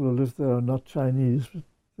 The people who live there are not Chinese, but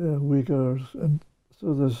they're Uyghurs. And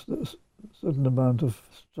so there's a certain amount of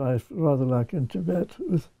strife, rather like in Tibet,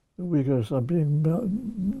 with the Uyghurs are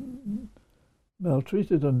being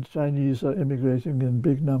maltreated, and Chinese are immigrating in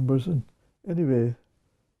big numbers. And anyway,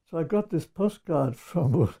 so I got this postcard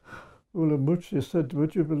from Urumqi. Said,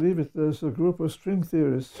 "Would you believe it? There's a group of string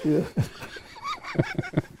theorists here."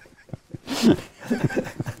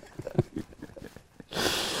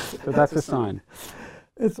 So that's a sign.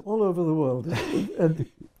 It's all over the world, and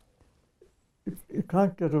you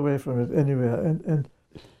can't get away from it anywhere. And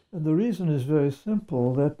the reason is very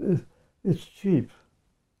simple: that it's cheap.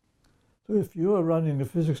 So if you are running a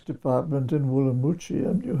physics department in Urumqi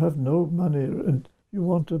and you have no money and you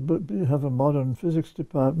want to have a modern physics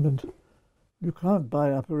department, you can't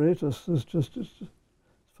buy apparatus. It's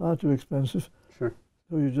far too expensive. Sure.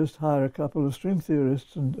 So you just hire a couple of string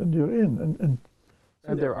theorists and you're in.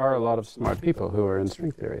 And there are a lot of smart people who are in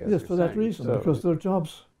string theory. Yes, for that reason, because their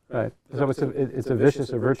jobs. Right. So it's a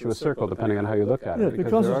vicious or virtuous circle, depending on how you look at Yeah, it.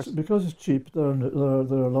 because it's cheap, there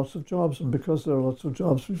are lots of jobs, and because there are lots of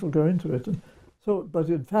jobs, people go into it. And so, but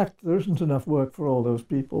in fact, there isn't enough work for all those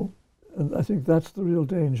people, and I think that's the real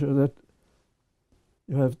danger. That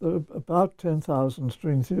you have about 10,000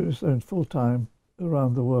 string theorists in full time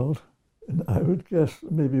around the world, and I would guess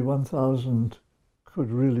maybe 1,000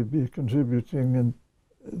 could really be contributing, and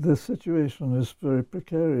the situation is very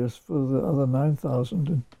precarious for the other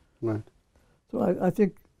 9,000. Right. So I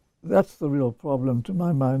think that's the real problem to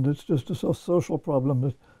my mind. It's just a social problem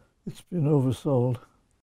that it's been oversold.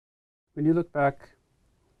 When you look back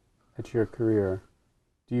at your career,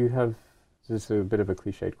 do you have, this is a bit of a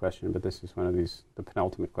cliched question, but this is one of these, the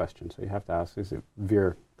penultimate questions, so you have to ask, is it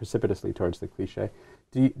veer precipitously towards the cliche?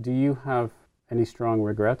 Do you have any strong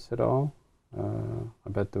regrets at all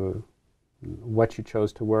about what you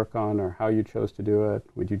chose to work on or how you chose to do it?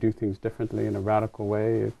 Would you do things differently in a radical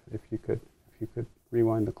way if you could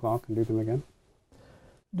rewind the clock and do them again?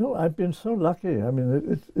 No, I've been so lucky. I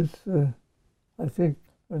mean, I think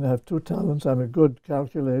when I have two talents, I'm a good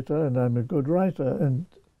calculator and I'm a good writer, and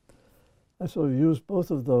I sort of use both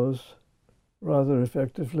of those rather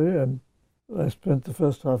effectively, and I spent the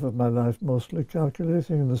first half of my life mostly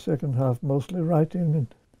calculating and the second half mostly writing, and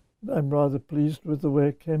I'm rather pleased with the way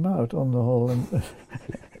it came out on the whole. And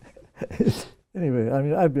anyway, I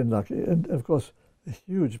mean, I've been lucky, and of course, a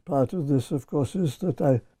huge part of this, of course, is that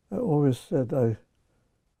I always said I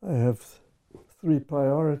have three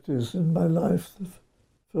priorities in my life. The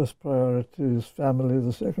first priority is family,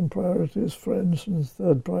 the second priority is friends, and the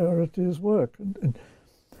third priority is work. And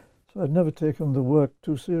so I've never taken the work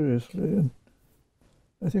too seriously, and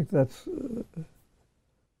I think that's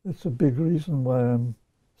a big reason why I'm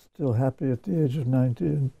still happy at the age of 90.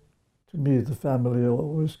 And to me, the family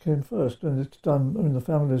always came first, and it's done. I mean, the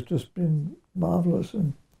family has just been marvelous,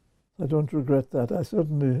 and I don't regret that. I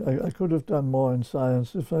could have done more in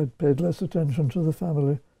science if I'd paid less attention to the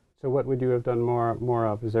family. So what would you have done more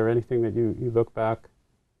of? Is there anything that you look back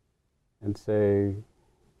and say,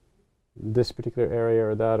 this particular area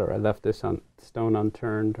or that, or I left this stone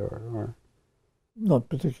unturned, or? Not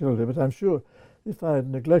particularly, but I'm sure if I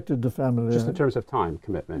had neglected the family... Just in terms of time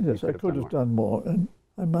commitment? Yes, I could have done more, and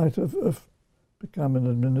I might have become an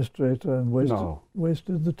administrator and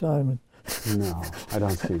wasted the time. No, I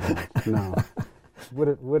don't see that. No.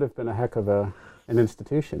 Would have been a heck of an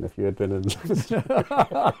institution if you had been an administrator.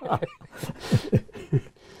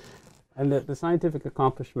 And the scientific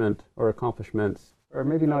accomplishment or accomplishments, or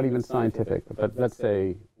maybe not even scientific, but let's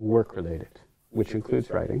say work-related, which includes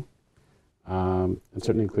writing, and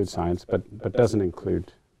certainly includes science, but doesn't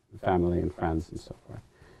include family and friends and so forth.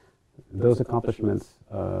 Those accomplishments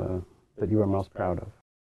that you are most proud of.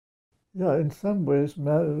 Yeah, in some ways,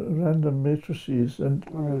 random matrices, and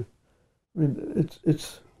I mean,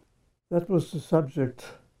 that was the subject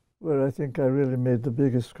where I think I really made the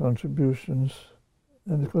biggest contributions,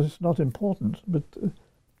 and of course it's not important, but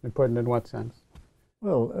important in what sense?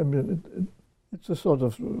 Well, I mean, it's a sort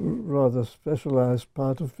of rather specialized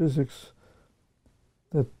part of physics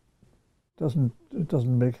that doesn't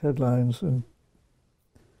make headlines, and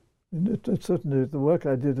it certainly, the work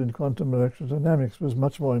I did in quantum electrodynamics was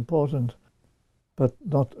much more important, but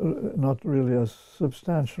not really as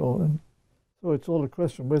substantial. And so it's all a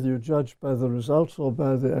question whether you judge by the results or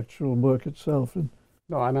by the actual work itself. And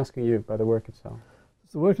no, I'm asking you by the work itself.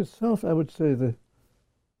 The work itself, I would say the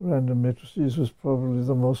random matrices was probably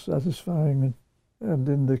the most satisfying. And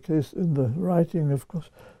in the writing, of course,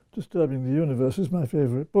 Disturbing the Universe is my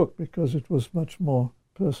favorite book because it was much more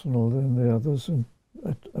personal than the others, and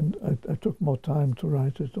I took more time to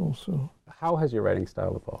write it also. How has your writing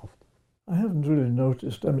style evolved? I haven't really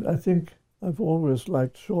noticed. I mean, I think I've always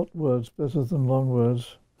liked short words better than long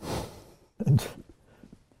words, and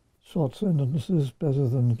short sentences better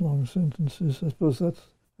than long sentences. I suppose that's...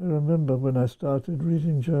 I remember when I started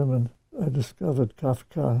reading German, I discovered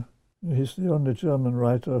Kafka. He's the only German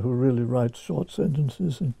writer who really writes short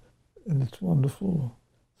sentences, and it's wonderful.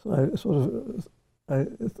 So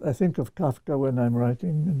I think of Kafka when I'm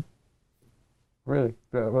writing. And really?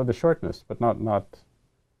 Well, the shortness, but not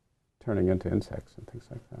turning into insects and things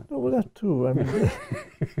like that. Oh, well, that too. I mean,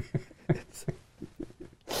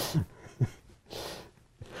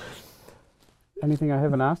 anything I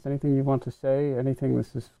haven't asked? Anything you want to say? Anything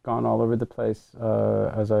that's just gone all over the place?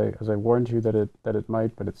 As I warned you that it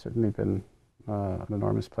might, but it's certainly been an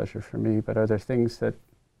enormous pleasure for me. But are there things that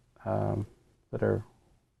are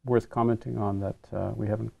worth commenting on that we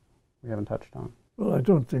haven't touched on? Well, I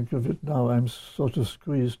don't think of it now. I'm sort of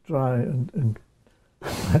squeezed dry, and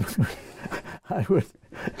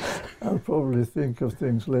I'll probably think of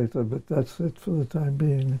things later. But that's it for the time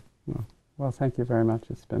being. Well, thank you very much.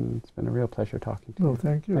 It's been a real pleasure talking to you. Well,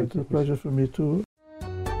 thank you. It's a pleasure for me too.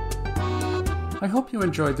 I hope you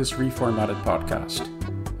enjoyed this reformatted podcast.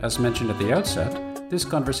 As mentioned at the outset, this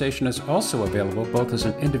conversation is also available both as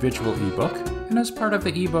an individual ebook and as part of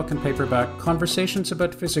the ebook and paperback Conversations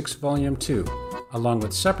About Physics Volume 2, along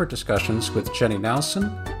with separate discussions with Jenny Nelson,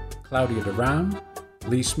 Claudia Duran,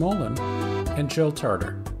 Lee Smolin, and Jill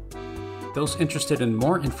Tarter. Those interested in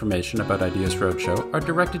more information about Ideas Roadshow are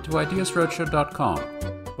directed to ideasroadshow.com,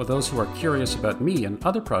 while those who are curious about me and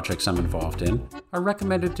other projects I'm involved in are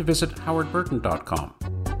recommended to visit howardburton.com.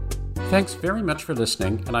 Thanks very much for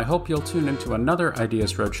listening, and I hope you'll tune into another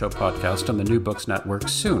Ideas Roadshow podcast on the New Books Network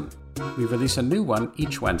soon. We release a new one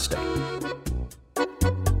each Wednesday.